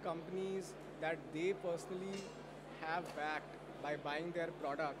other companies that they personally have backed by buying their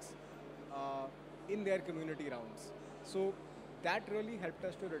products in their community rounds. So that really helped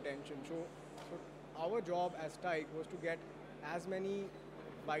us to retention. So our job as Tyke was to get as many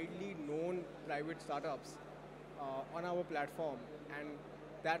widely known private startups on our platform, and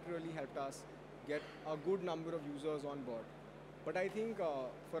that really helped us get a good number of users on board. But I think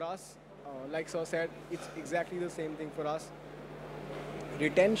for us, like Sir said, it's exactly the same thing for us.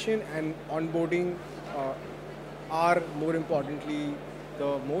 Retention and onboarding are more importantly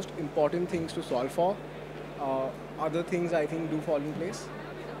the most important things to solve for. Other things I think do fall in place.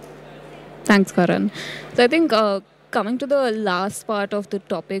 Thanks, Karan. So I think coming to the last part of the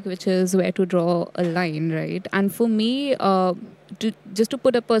topic, which is where to draw a line, right? And for me, just to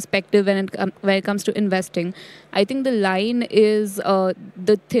put a perspective when it comes to investing, I think the line is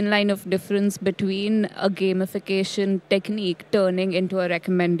the thin line of difference between a gamification technique turning into a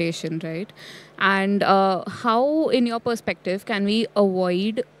recommendation, right? And how, in your perspective, can we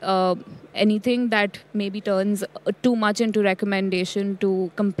avoid anything that maybe turns too much into recommendation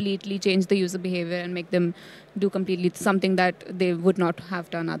to completely change the user behavior and make them do completely something that they would not have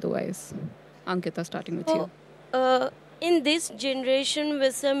done otherwise? Ankita, starting with you. In this generation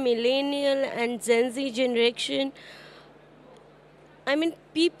with a millennial and Gen Z generation, I mean,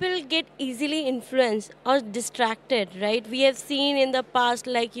 people get easily influenced or distracted, right? We have seen in the past,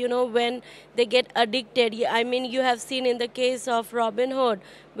 like, when they get addicted. I mean, you have seen in the case of Robin Hood,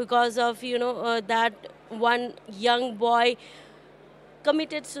 because of, that one young boy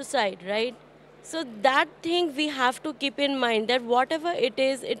committed suicide, right? So that thing we have to keep in mind, that whatever it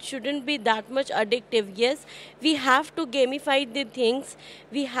is, it shouldn't be that much addictive. Yes, we have to gamify the things.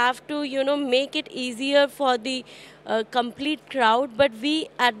 We have to, make it easier for the complete crowd. But we,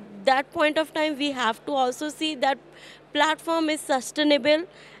 at that point of time, we have to also see that platform is sustainable.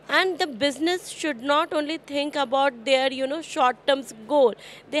 And the business should not only think about their, short-term goal.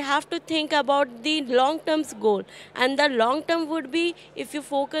 They have to think about the long-term goal. And the long-term would be, if you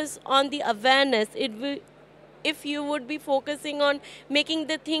focus on the awareness, if you would be focusing on making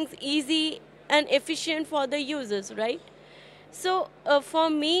the things easy and efficient for the users, right? So for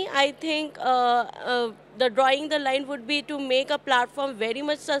me, I think the drawing the line would be to make a platform very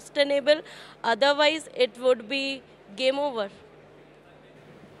much sustainable. Otherwise, it would be game over.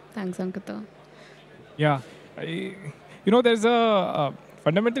 Thanks, Ankita. Yeah, there's a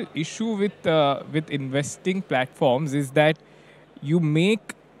fundamental issue with investing platforms is that you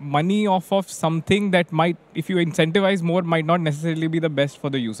make money off of something that might, if you incentivize more, might not necessarily be the best for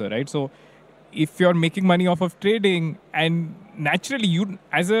the user, right? So if you're making money off of trading, and naturally you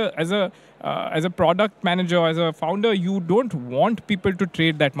as a product manager, as a founder, you don't want people to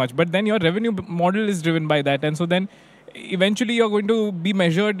trade that much, but then your revenue model is driven by that, and so then eventually you're going to be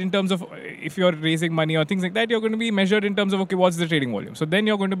measured in terms of if you're raising money or things like that, you're going to be measured in terms of, okay, what's the trading volume? So then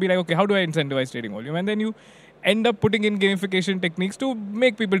you're going to be like, okay, how do I incentivize trading volume? And then you end up putting in gamification techniques to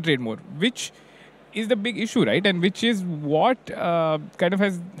make people trade more, which is the big issue, right? And which is what kind of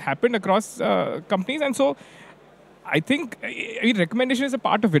has happened across companies. And so I think recommendation is a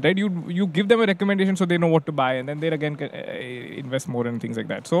part of it, right? You give them a recommendation so they know what to buy, and then they again invest more and things like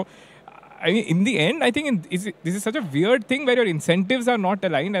that. So I mean, in the end, I think this is such a weird thing where your incentives are not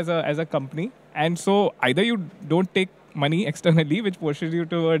aligned as a company. And so either you don't take money externally, which pushes you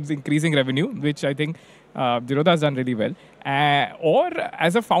towards increasing revenue, which I think Zerodha has done really well. Or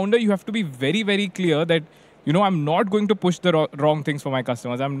as a founder, you have to be very, very clear that, I'm not going to push the wrong things for my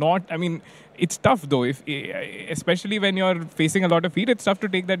customers. It's tough though, especially when you're facing a lot of heat, it's tough to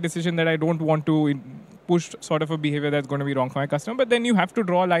take that decision that I don't want to push sort of a behavior that's going to be wrong for my customer. But then you have to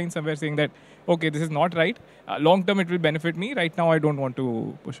draw a line somewhere saying that, okay, this is not right. Long term, it will benefit me. Right now, I don't want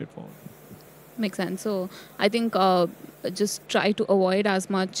to push it forward. Makes sense. So I think just try to avoid as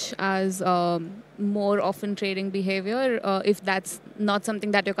much as more often trading behavior. If that's not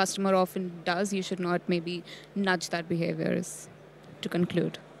something that your customer often does, you should not maybe nudge that behavior, to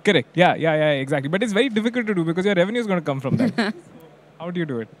conclude. Correct. Yeah, exactly. But it's very difficult to do because your revenue is going to come from that. How do you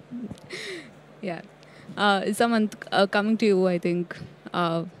do it? Yeah. Samant, coming to you, I think.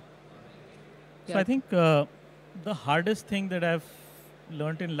 So I think the hardest thing that I've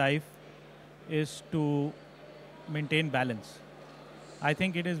learned in life is to maintain balance. I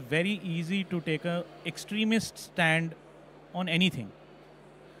think it is very easy to take an extremist stand on anything.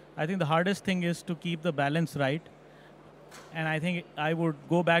 I think the hardest thing is to keep the balance right. And I think I would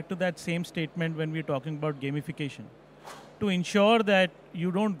go back to that same statement when we're talking about gamification. To ensure that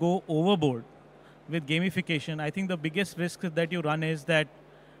you don't go overboard with gamification, I think the biggest risk that you run is that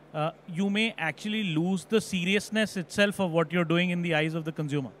you may actually lose the seriousness itself of what you're doing in the eyes of the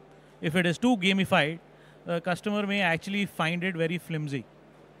consumer. If it is too gamified, the customer may actually find it very flimsy.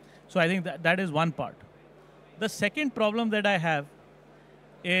 So I think that is one part. The second problem that I have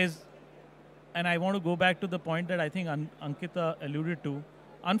is, and I want to go back to the point that I think Ankita alluded to,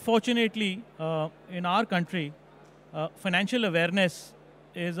 unfortunately, in our country, financial awareness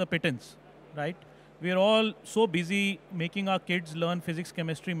is a pittance, right? We're all so busy making our kids learn physics,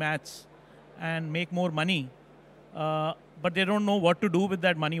 chemistry, maths, and make more money, but they don't know what to do with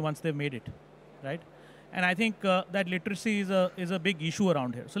that money once they've made it, right? And I think that literacy is a big issue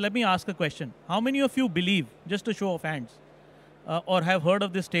around here. So let me ask a question. How many of you believe, just a show of hands, or have heard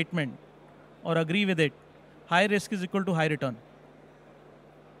of this statement, or agree with it, high risk is equal to high return?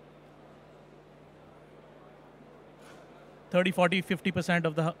 30, 40, 50%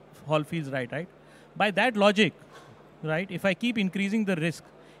 of the hall feels right? By that logic, right, if I keep increasing the risk,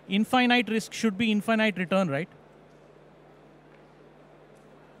 infinite risk should be infinite return, right?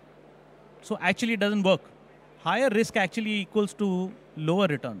 So actually it doesn't work. Higher risk actually equals to lower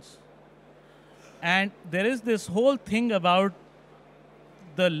returns. And there is this whole thing about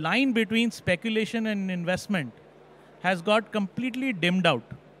the line between speculation and investment has got completely dimmed out,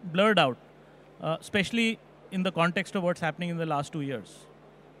 blurred out, especially in the context of what's happening in the last 2 years,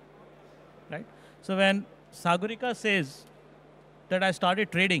 right? So when Sagrika says that I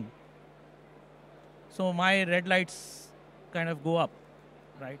started trading, so my red lights kind of go up,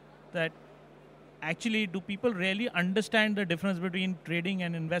 right? That actually, do people really understand the difference between trading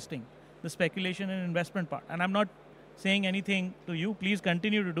and investing, the speculation and investment part? And I'm not saying anything to you. Please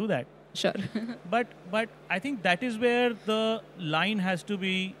continue to do that. Sure. but I think that is where the line has to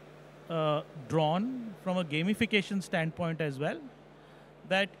be drawn from a gamification standpoint as well,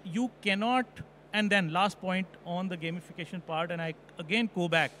 that you cannot, and then last point on the gamification part, and I again go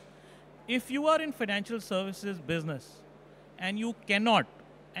back, if you are in financial services business and you cannot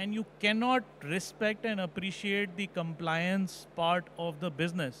respect and appreciate the compliance part of the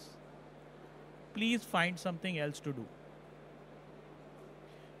business, please find something else to do.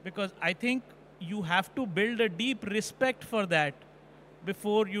 Because I think you have to build a deep respect for that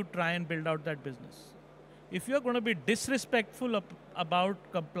before you try and build out that business. If you're going to be disrespectful about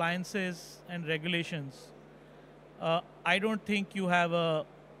compliances and regulations, I don't think you have a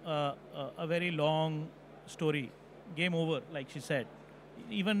very long story. Game over, like she said.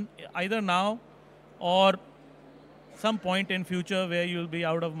 Even either now or some point in future where you'll be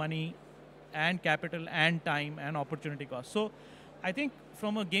out of money and capital and time and opportunity cost. So I think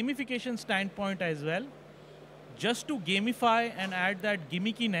from a gamification standpoint as well, just to gamify and add that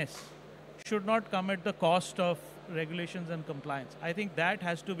gimmickiness should not come at the cost of regulations and compliance. I think that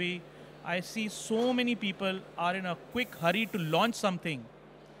has to be, I see so many people are in a quick hurry to launch something,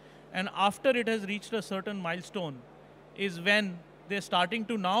 and after it has reached a certain milestone is when they're starting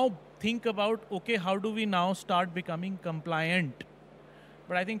to now think about, okay, how do we now start becoming compliant?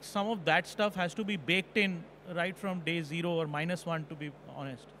 But I think some of that stuff has to be baked in right from day 0 or -1, to be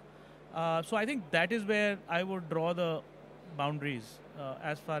honest. So I think that is where I would draw the boundaries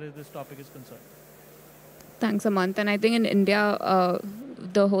as far as this topic is concerned. Thanks, Samant. And I think in India,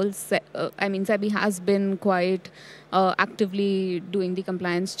 the whole, SEBI has been quite actively doing the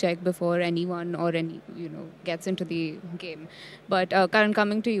compliance check before anyone or gets into the game. But Karan,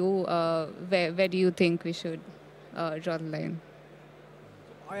 coming to you, where do you think we should draw the line?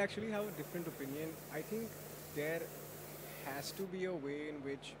 I actually have a different opinion. I think there has to be a way in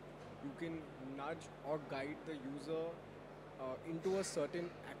which you can nudge or guide the user into a certain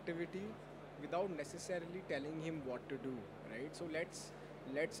activity without necessarily telling him what to do, right? So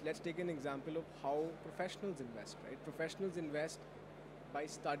let's take an example of how professionals invest, right? Professionals invest by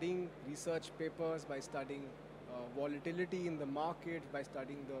studying research papers, by studying volatility in the market, by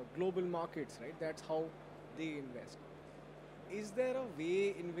studying the global markets, right? That's how they invest. Is there a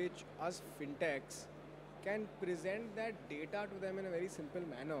way in which us fintechs can present that data to them in a very simple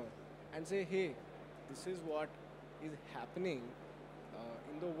manner and say, hey, this is what is happening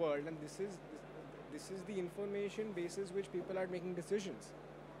in the world, and this is the information basis which people are making decisions?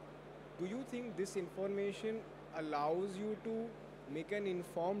 Do you think this information allows you to make an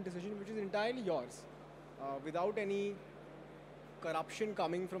informed decision which is entirely yours without any corruption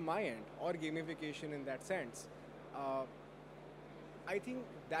coming from my end or gamification in that sense? I think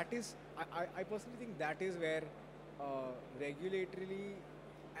that is, I personally think that is where regulatorily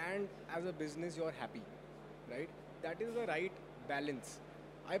and as a business you're happy, right? That is the right balance.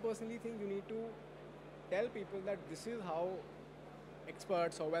 I personally think you need to tell people that this is how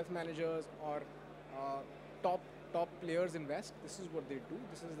experts or wealth managers or top players invest. This is what they do.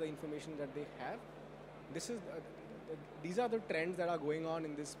 This is the information that they have. These are the trends that are going on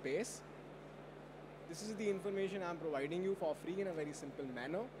in this space. This is the information I'm providing you for free in a very simple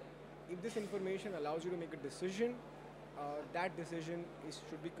manner. If this information allows you to make a decision, that decision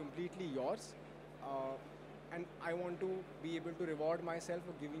should be completely yours. And I want to be able to reward myself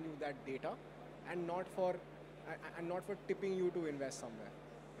for giving you that data and not for tipping you to invest somewhere,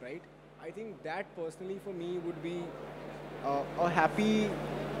 right? I think that personally for me would be a happy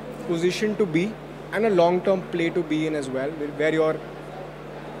position to be and a long-term play to be in as well, where you're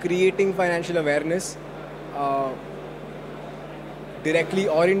creating financial awareness directly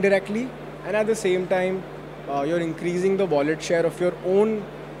or indirectly, and at the same time you're increasing the wallet share of your own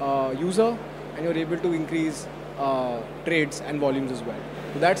user, and you're able to increase trades and volumes as well.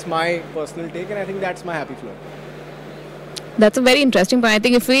 So that's my personal take, and I think that's my happy flow. That's a very interesting point. I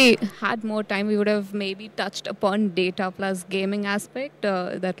think if we had more time, we would have maybe touched upon data plus gaming aspect.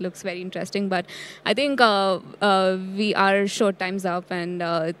 That looks very interesting. But I think we are short time's up, and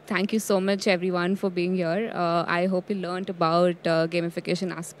thank you so much everyone for being here. I hope you learned about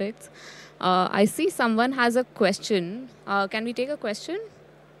gamification aspects. I see someone has a question. Can we take a question?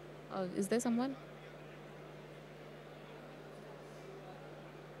 Is there someone?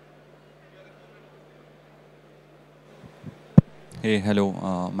 Hey, hello.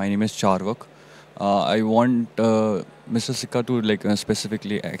 My name is Charvak. I want Mr. Sikka to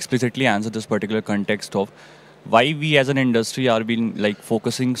explicitly answer this particular context of why we as an industry are been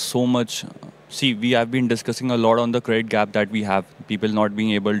focusing so much. See, we have been discussing a lot on the credit gap that we have, people not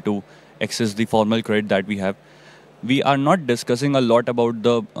being able to access the formal credit that we have. We are not discussing a lot about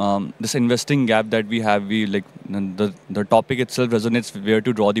the this investing gap that we have. The topic itself resonates where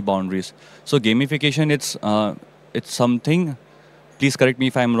to draw the boundaries. So gamification, it's something. Please correct me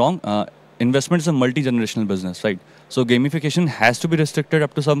if I'm wrong. Investment is a multi-generational business, right? So gamification has to be restricted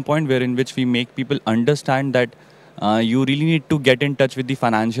up to some point in which we make people understand that you really need to get in touch with the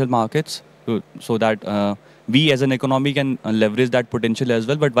financial markets so that we as an economy can leverage that potential as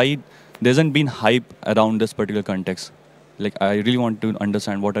well. But why there hasn't been hype around this particular context? I really want to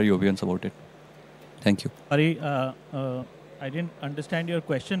understand what are your opinions about it. Thank you. Sorry, I didn't understand your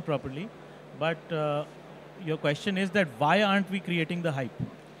question properly, but your question is that why aren't we creating the hype?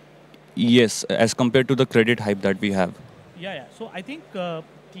 Yes, as compared to the credit hype that we have. Yeah. So I think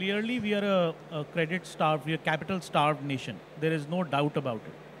clearly we are a credit-starved, we are capital-starved nation. There is no doubt about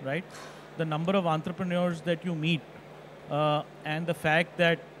it, right? The number of entrepreneurs that you meet and the fact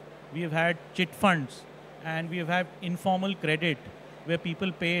that we have had chit funds and we have had informal credit where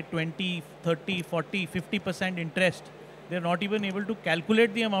people pay 20, 30, 40, 50% interest They're not even able to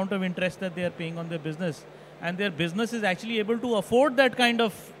calculate the amount of interest that they are paying on their business. And their business is actually able to afford that kind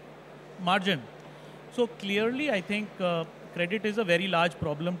of margin. So clearly, I think credit is a very large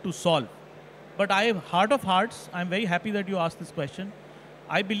problem to solve. But heart of hearts, I'm very happy that you asked this question.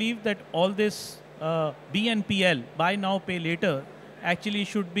 I believe that all this BNPL, buy now, pay later, actually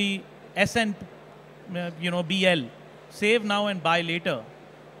should be SN, BL, save now and buy later.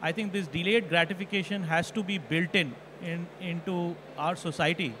 I think this delayed gratification has to be built into our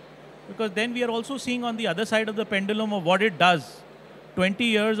society, because then we are also seeing on the other side of the pendulum of what it does. 20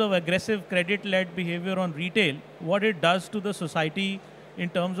 years of aggressive credit-led behavior on retail, what it does to the society in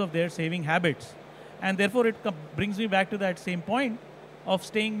terms of their saving habits. And therefore, it brings me back to that same point of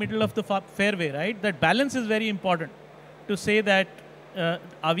staying middle of the fairway, right? That balance is very important to say that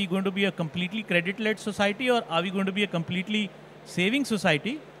are we going to be a completely credit-led society, or are we going to be a completely saving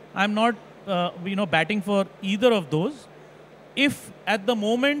society? I'm not batting for either of those. If at the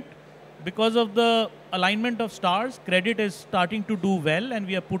moment, because of the alignment of stars, credit is starting to do well, and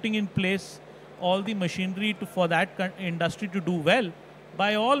we are putting in place all the machinery for that industry to do well,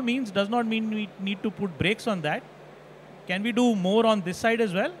 by all means does not mean we need to put brakes on that. Can we do more on this side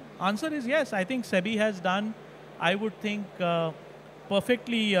as well? Answer is yes. I think SEBI has done, I would think,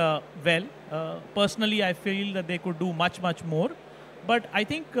 perfectly well. Personally, I feel that they could do much, much more. But I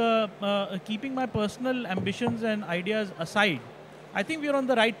think keeping my personal ambitions and ideas aside, I think we are on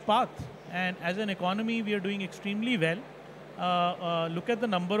the right path. And as an economy, we are doing extremely well. Look at the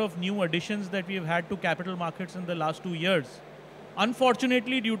number of new additions that we have had to capital markets in the last 2 years.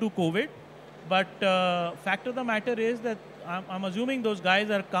 Unfortunately, due to COVID. But fact of the matter is that I'm assuming those guys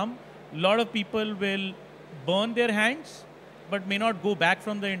are come. A lot of people will burn their hands, but may not go back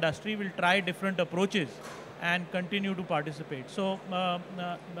from the industry, will try different approaches and continue to participate. So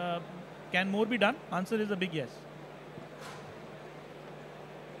can more be done? Answer is a big yes.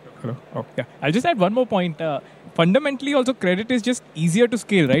 Oh, yeah. I'll just add one more point. Fundamentally, also, credit is just easier to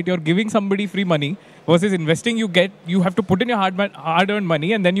scale, right? You're giving somebody free money versus investing. You have to put in your hard-earned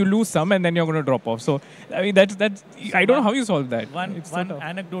money, and then you lose some, and then you're going to drop off. So, I mean, that's. I don't know how you solve that. One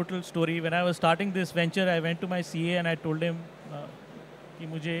anecdotal story. When I was starting this venture, I went to my CA and I told him कि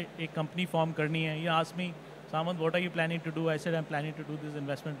मुझे एक company form करनी है. He asked me, Samant, what are you planning to do? I said, I'm planning to do this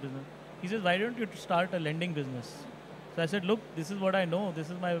investment business. He says, why don't you start a lending business? So I said, look, this is what I know. This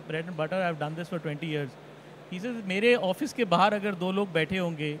is my bread and butter. I've done this for 20 years. He says, मेरे office के बाहर अगर 2 लोग बैठे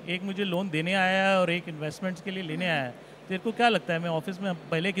होंगे, एक मुझे loan देने आया है और एक इन्वेस्टमेंट्स के लिए लेने आया है, तेरे को क्या लगता है मैं ऑफिस में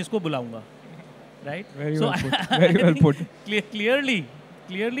पहले किसको बुलाऊंगा? Right? Very well put. Very well put.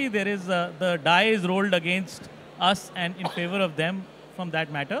 Clearly there is the die is rolled against us and in favor of them from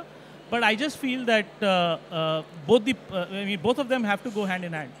that matter. But I just feel that both of them have to go hand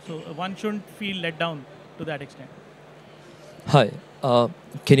in hand. So one shouldn't feel let down to that extent. Hi,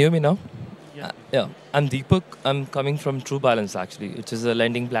 can you hear me now? Yeah. Yeah, I'm Deepak. I'm coming from True Balance actually, which is a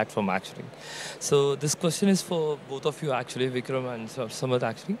lending platform actually. So this question is for both of you actually, Vikram and Samant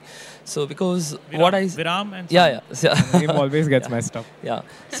actually. So because Viram and Samant. Yeah. Name always gets messed up. Yeah.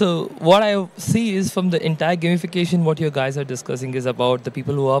 So what I see is from the entire gamification, what you guys are discussing is about the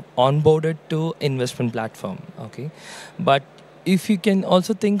people who are onboarded to investment platform. Okay, but if you can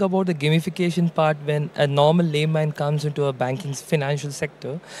also think about the gamification part, when a normal layman comes into a banking financial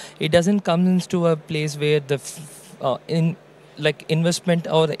sector, it doesn't come into a place where the investment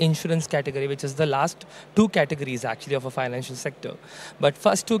or the insurance category, which is the last 2 categories actually of a financial sector. But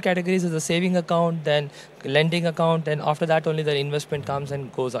first 2 categories is the saving account, then lending account, and after that only the investment comes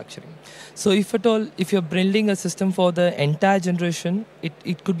and goes actually. So if you're building a system for the entire generation,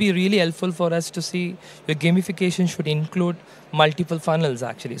 it could be really helpful for us to see your gamification should include multiple funnels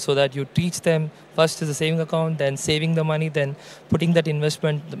actually, so that you teach them first is a saving account, then saving the money, then putting that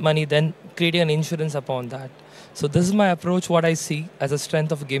investment money, then creating an insurance upon that. So this is my approach, what I see as a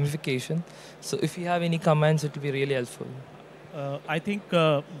strength of gamification. So if you have any comments, it will be really helpful. I think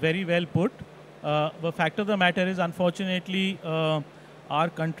very well put. The fact of the matter is, unfortunately, our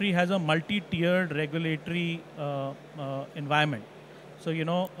country has a multi-tiered regulatory environment. So,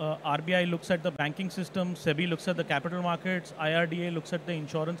 RBI looks at the banking system, SEBI looks at the capital markets, IRDA looks at the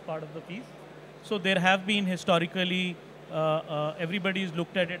insurance part of the piece. So there have been historically, everybody's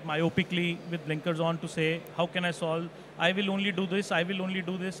looked at it myopically with blinkers on to say, how can I solve? I will only do this, I will only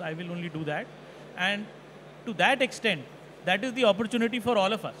do this, I will only do that. And to that extent, that is the opportunity for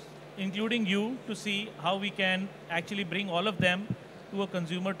all of us, including you, to see how we can actually bring all of them to a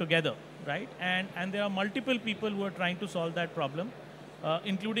consumer together, right? And there are multiple people who are trying to solve that problem.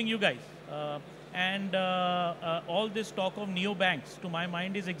 Including you guys. All this talk of neobanks, to my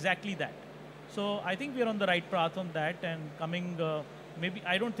mind, is exactly that. So I think we're on the right path on that, and coming, maybe,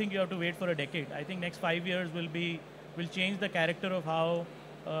 I don't think you have to wait for a decade. I think next 5 years will change the character of how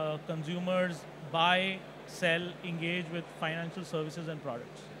consumers buy, sell, engage with financial services and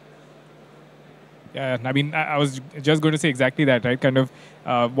products. Yeah, I mean, I was just going to say exactly that, right? Kind of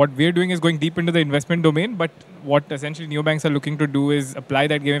what we're doing is going deep into the investment domain, but what essentially neobanks are looking to do is apply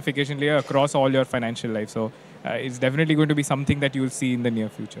that gamification layer across all your financial life. So it's definitely going to be something that you'll see in the near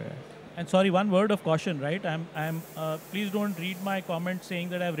future. And sorry, one word of caution, right? Please don't read my comment saying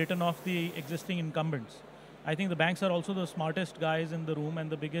that I've written off the existing incumbents. I think the banks are also the smartest guys in the room and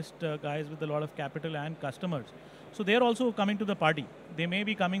the biggest guys with a lot of capital and customers. So they're also coming to the party. They may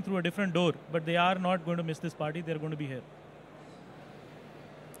be coming through a different door, but they are not going to miss this party. They're going to be here.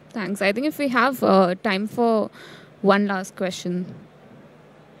 Thanks. I think if we have time for one last question.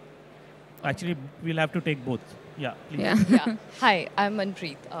 Actually, we'll have to take both. Yeah, please. Yeah. Hi, I'm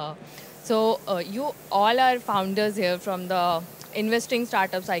Manpreet. You all are founders here from the investing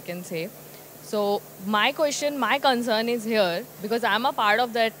startups, I can say. So my concern is here, because I'm a part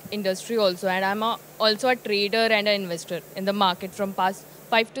of that industry also, and I'm also a trader and an investor in the market from past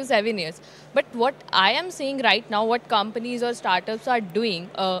 5 to 7 years. But what I am seeing right now, what companies or startups are doing,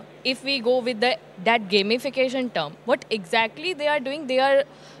 if we go with that gamification term, what exactly they are doing, they are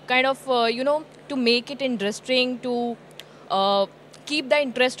kind of, to make it interesting, to keep the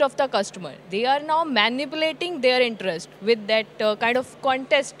interest of the customer. They are now manipulating their interest with that kind of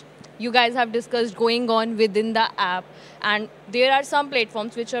contest you guys have discussed going on within the app. And there are some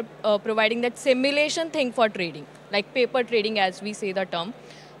platforms which are providing that simulation thing for trading, like paper trading as we say the term.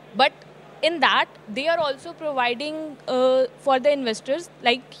 But in that, they are also providing for the investors,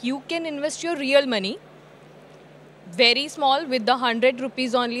 like you can invest your real money, very small, with the 100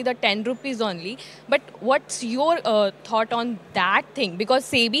 rupees only, the 10 rupees only. But what's your thought on that thing? Because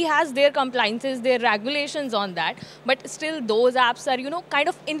SEBI has their compliances, their regulations on that, but still those apps are, kind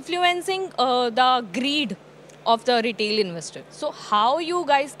of influencing the greed of the retail investor. So how you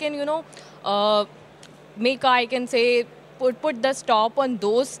guys can, make, I can say, put the stop on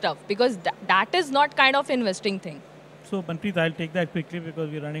those stuff, because that is not kind of investing thing. So, Manpreet, I'll take that quickly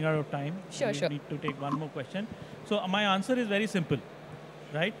because we're running out of time. Sure. We need to take one more question. So, my answer is very simple,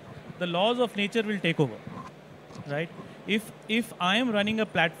 right? The laws of nature will take over, right? If I am running a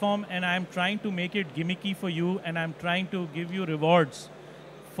platform and I'm trying to make it gimmicky for you, and I'm trying to give you rewards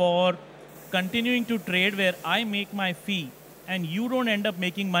for continuing to trade where I make my fee and you don't end up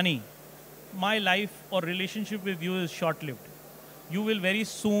making money, my life or relationship with you is short-lived. You will very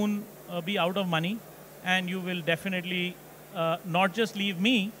soon be out of money, and you will definitely not just leave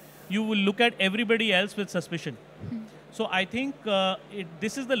me, you will look at everybody else with suspicion. So I think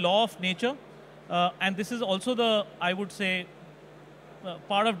this is the law of nature, and this is also I would say,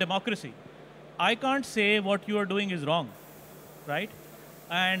 part of democracy. I can't say what you are doing is wrong, right?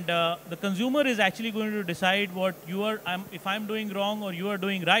 And the consumer is actually going to decide what if I'm doing wrong or you are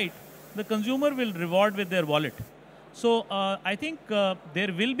doing right, the consumer will reward with their wallet. So I think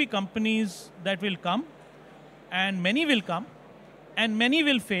there will be companies that will come, and many will come, and many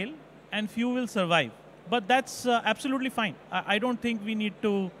will fail, and few will survive. But that's absolutely fine. I don't think we need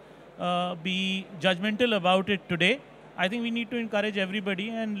to be judgmental about it today. I think we need to encourage everybody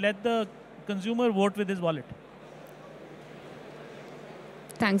and let the consumer vote with his wallet.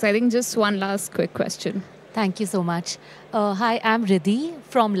 Thanks. I think just one last quick question. Thank you so much. Hi, I'm Riddhi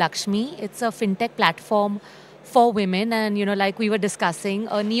from Lakshmi. It's a fintech platform for women, and like we were discussing,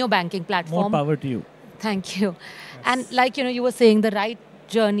 a neo-banking platform. More power to you. Thank you. Yes. And like you were saying, the right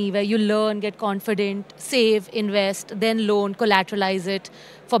journey where you learn, get confident, save, invest, then loan, collateralize it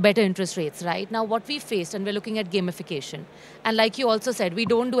for better interest rates, right? Now what we faced, and we're looking at gamification. And like you also said, we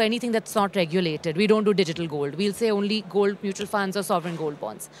don't do anything that's not regulated. We don't do digital gold. We'll say only gold mutual funds or sovereign gold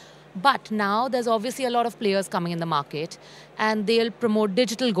bonds. But now there's obviously a lot of players coming in the market, and they'll promote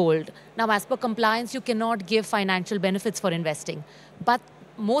digital gold. Now, as per compliance, you cannot give financial benefits for investing. But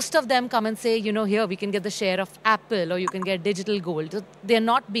most of them come and say, here we can get the share of Apple, or you can get digital gold. They're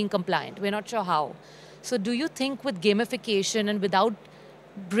not being compliant. We're not sure how. So do you think with gamification and without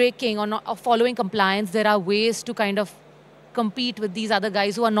breaking or following compliance, there are ways to kind of compete with these other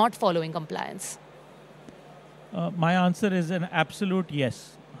guys who are not following compliance? My answer is an absolute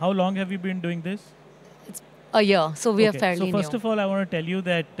yes. How long have you been doing this? It's a year, so we are fairly new. So first of all, I want to tell you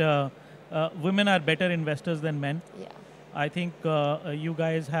that women are better investors than men. Yeah. I think you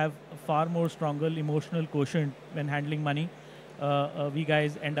guys have far more stronger emotional quotient when handling money. We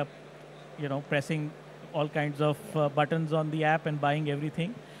guys end up, pressing all kinds of buttons on the app and buying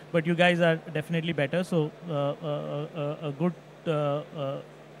everything. But you guys are definitely better. So a good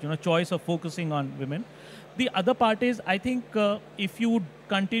choice of focusing on women. The other part is, I think if you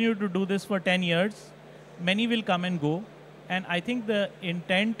continue to do this for 10 years, many will come and go. And I think the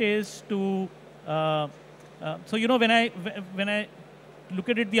intent is to, so when I look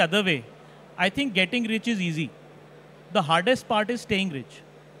at it the other way, I think getting rich is easy. The hardest part is staying rich.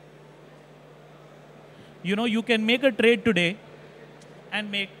 You can make a trade today and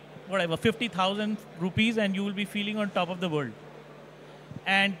make whatever 50,000 rupees, and you will be feeling on top of the world.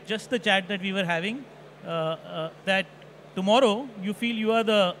 And just the chat that we were having, that tomorrow you feel you are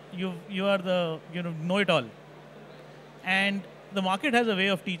the know-it-all, and the market has a way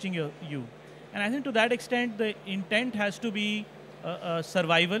of teaching you. And I think to that extent, the intent has to be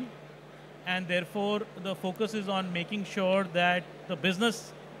survival, and therefore the focus is on making sure that the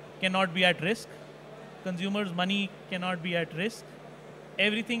business cannot be at risk, consumers' money cannot be at risk.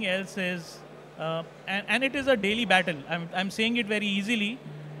 Everything else is, and it is a daily battle. I'm saying it very easily.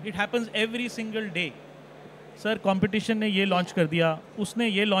 It happens every single day. Sir, competition ने ये launch कर दिया,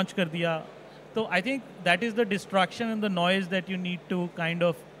 उसने ये launch कर दिया. So I think that is the distraction and the noise that you need to kind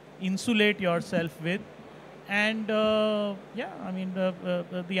of insulate yourself with. And yeah, I mean,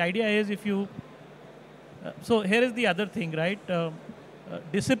 the idea is if you, so here is the other thing, right?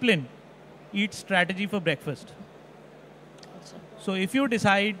 Discipline eats strategy for breakfast. So if you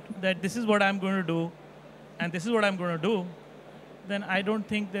decide that this is what I'm going to do, and this is what I'm going to do, then I don't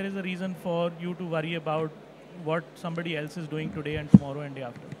think there is a reason for you to worry about what somebody else is doing today and tomorrow and day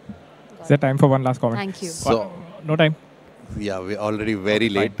after. Is there time for one last comment? Thank you. So, no time. Yeah, we're already very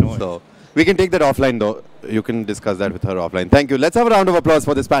late. Fine, no So we can take that offline though. You can discuss that with her offline. Thank you. Let's have a round of applause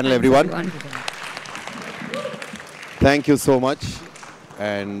for this panel, everyone. Thank you so much.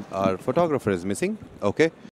 And our photographer is missing. Okay.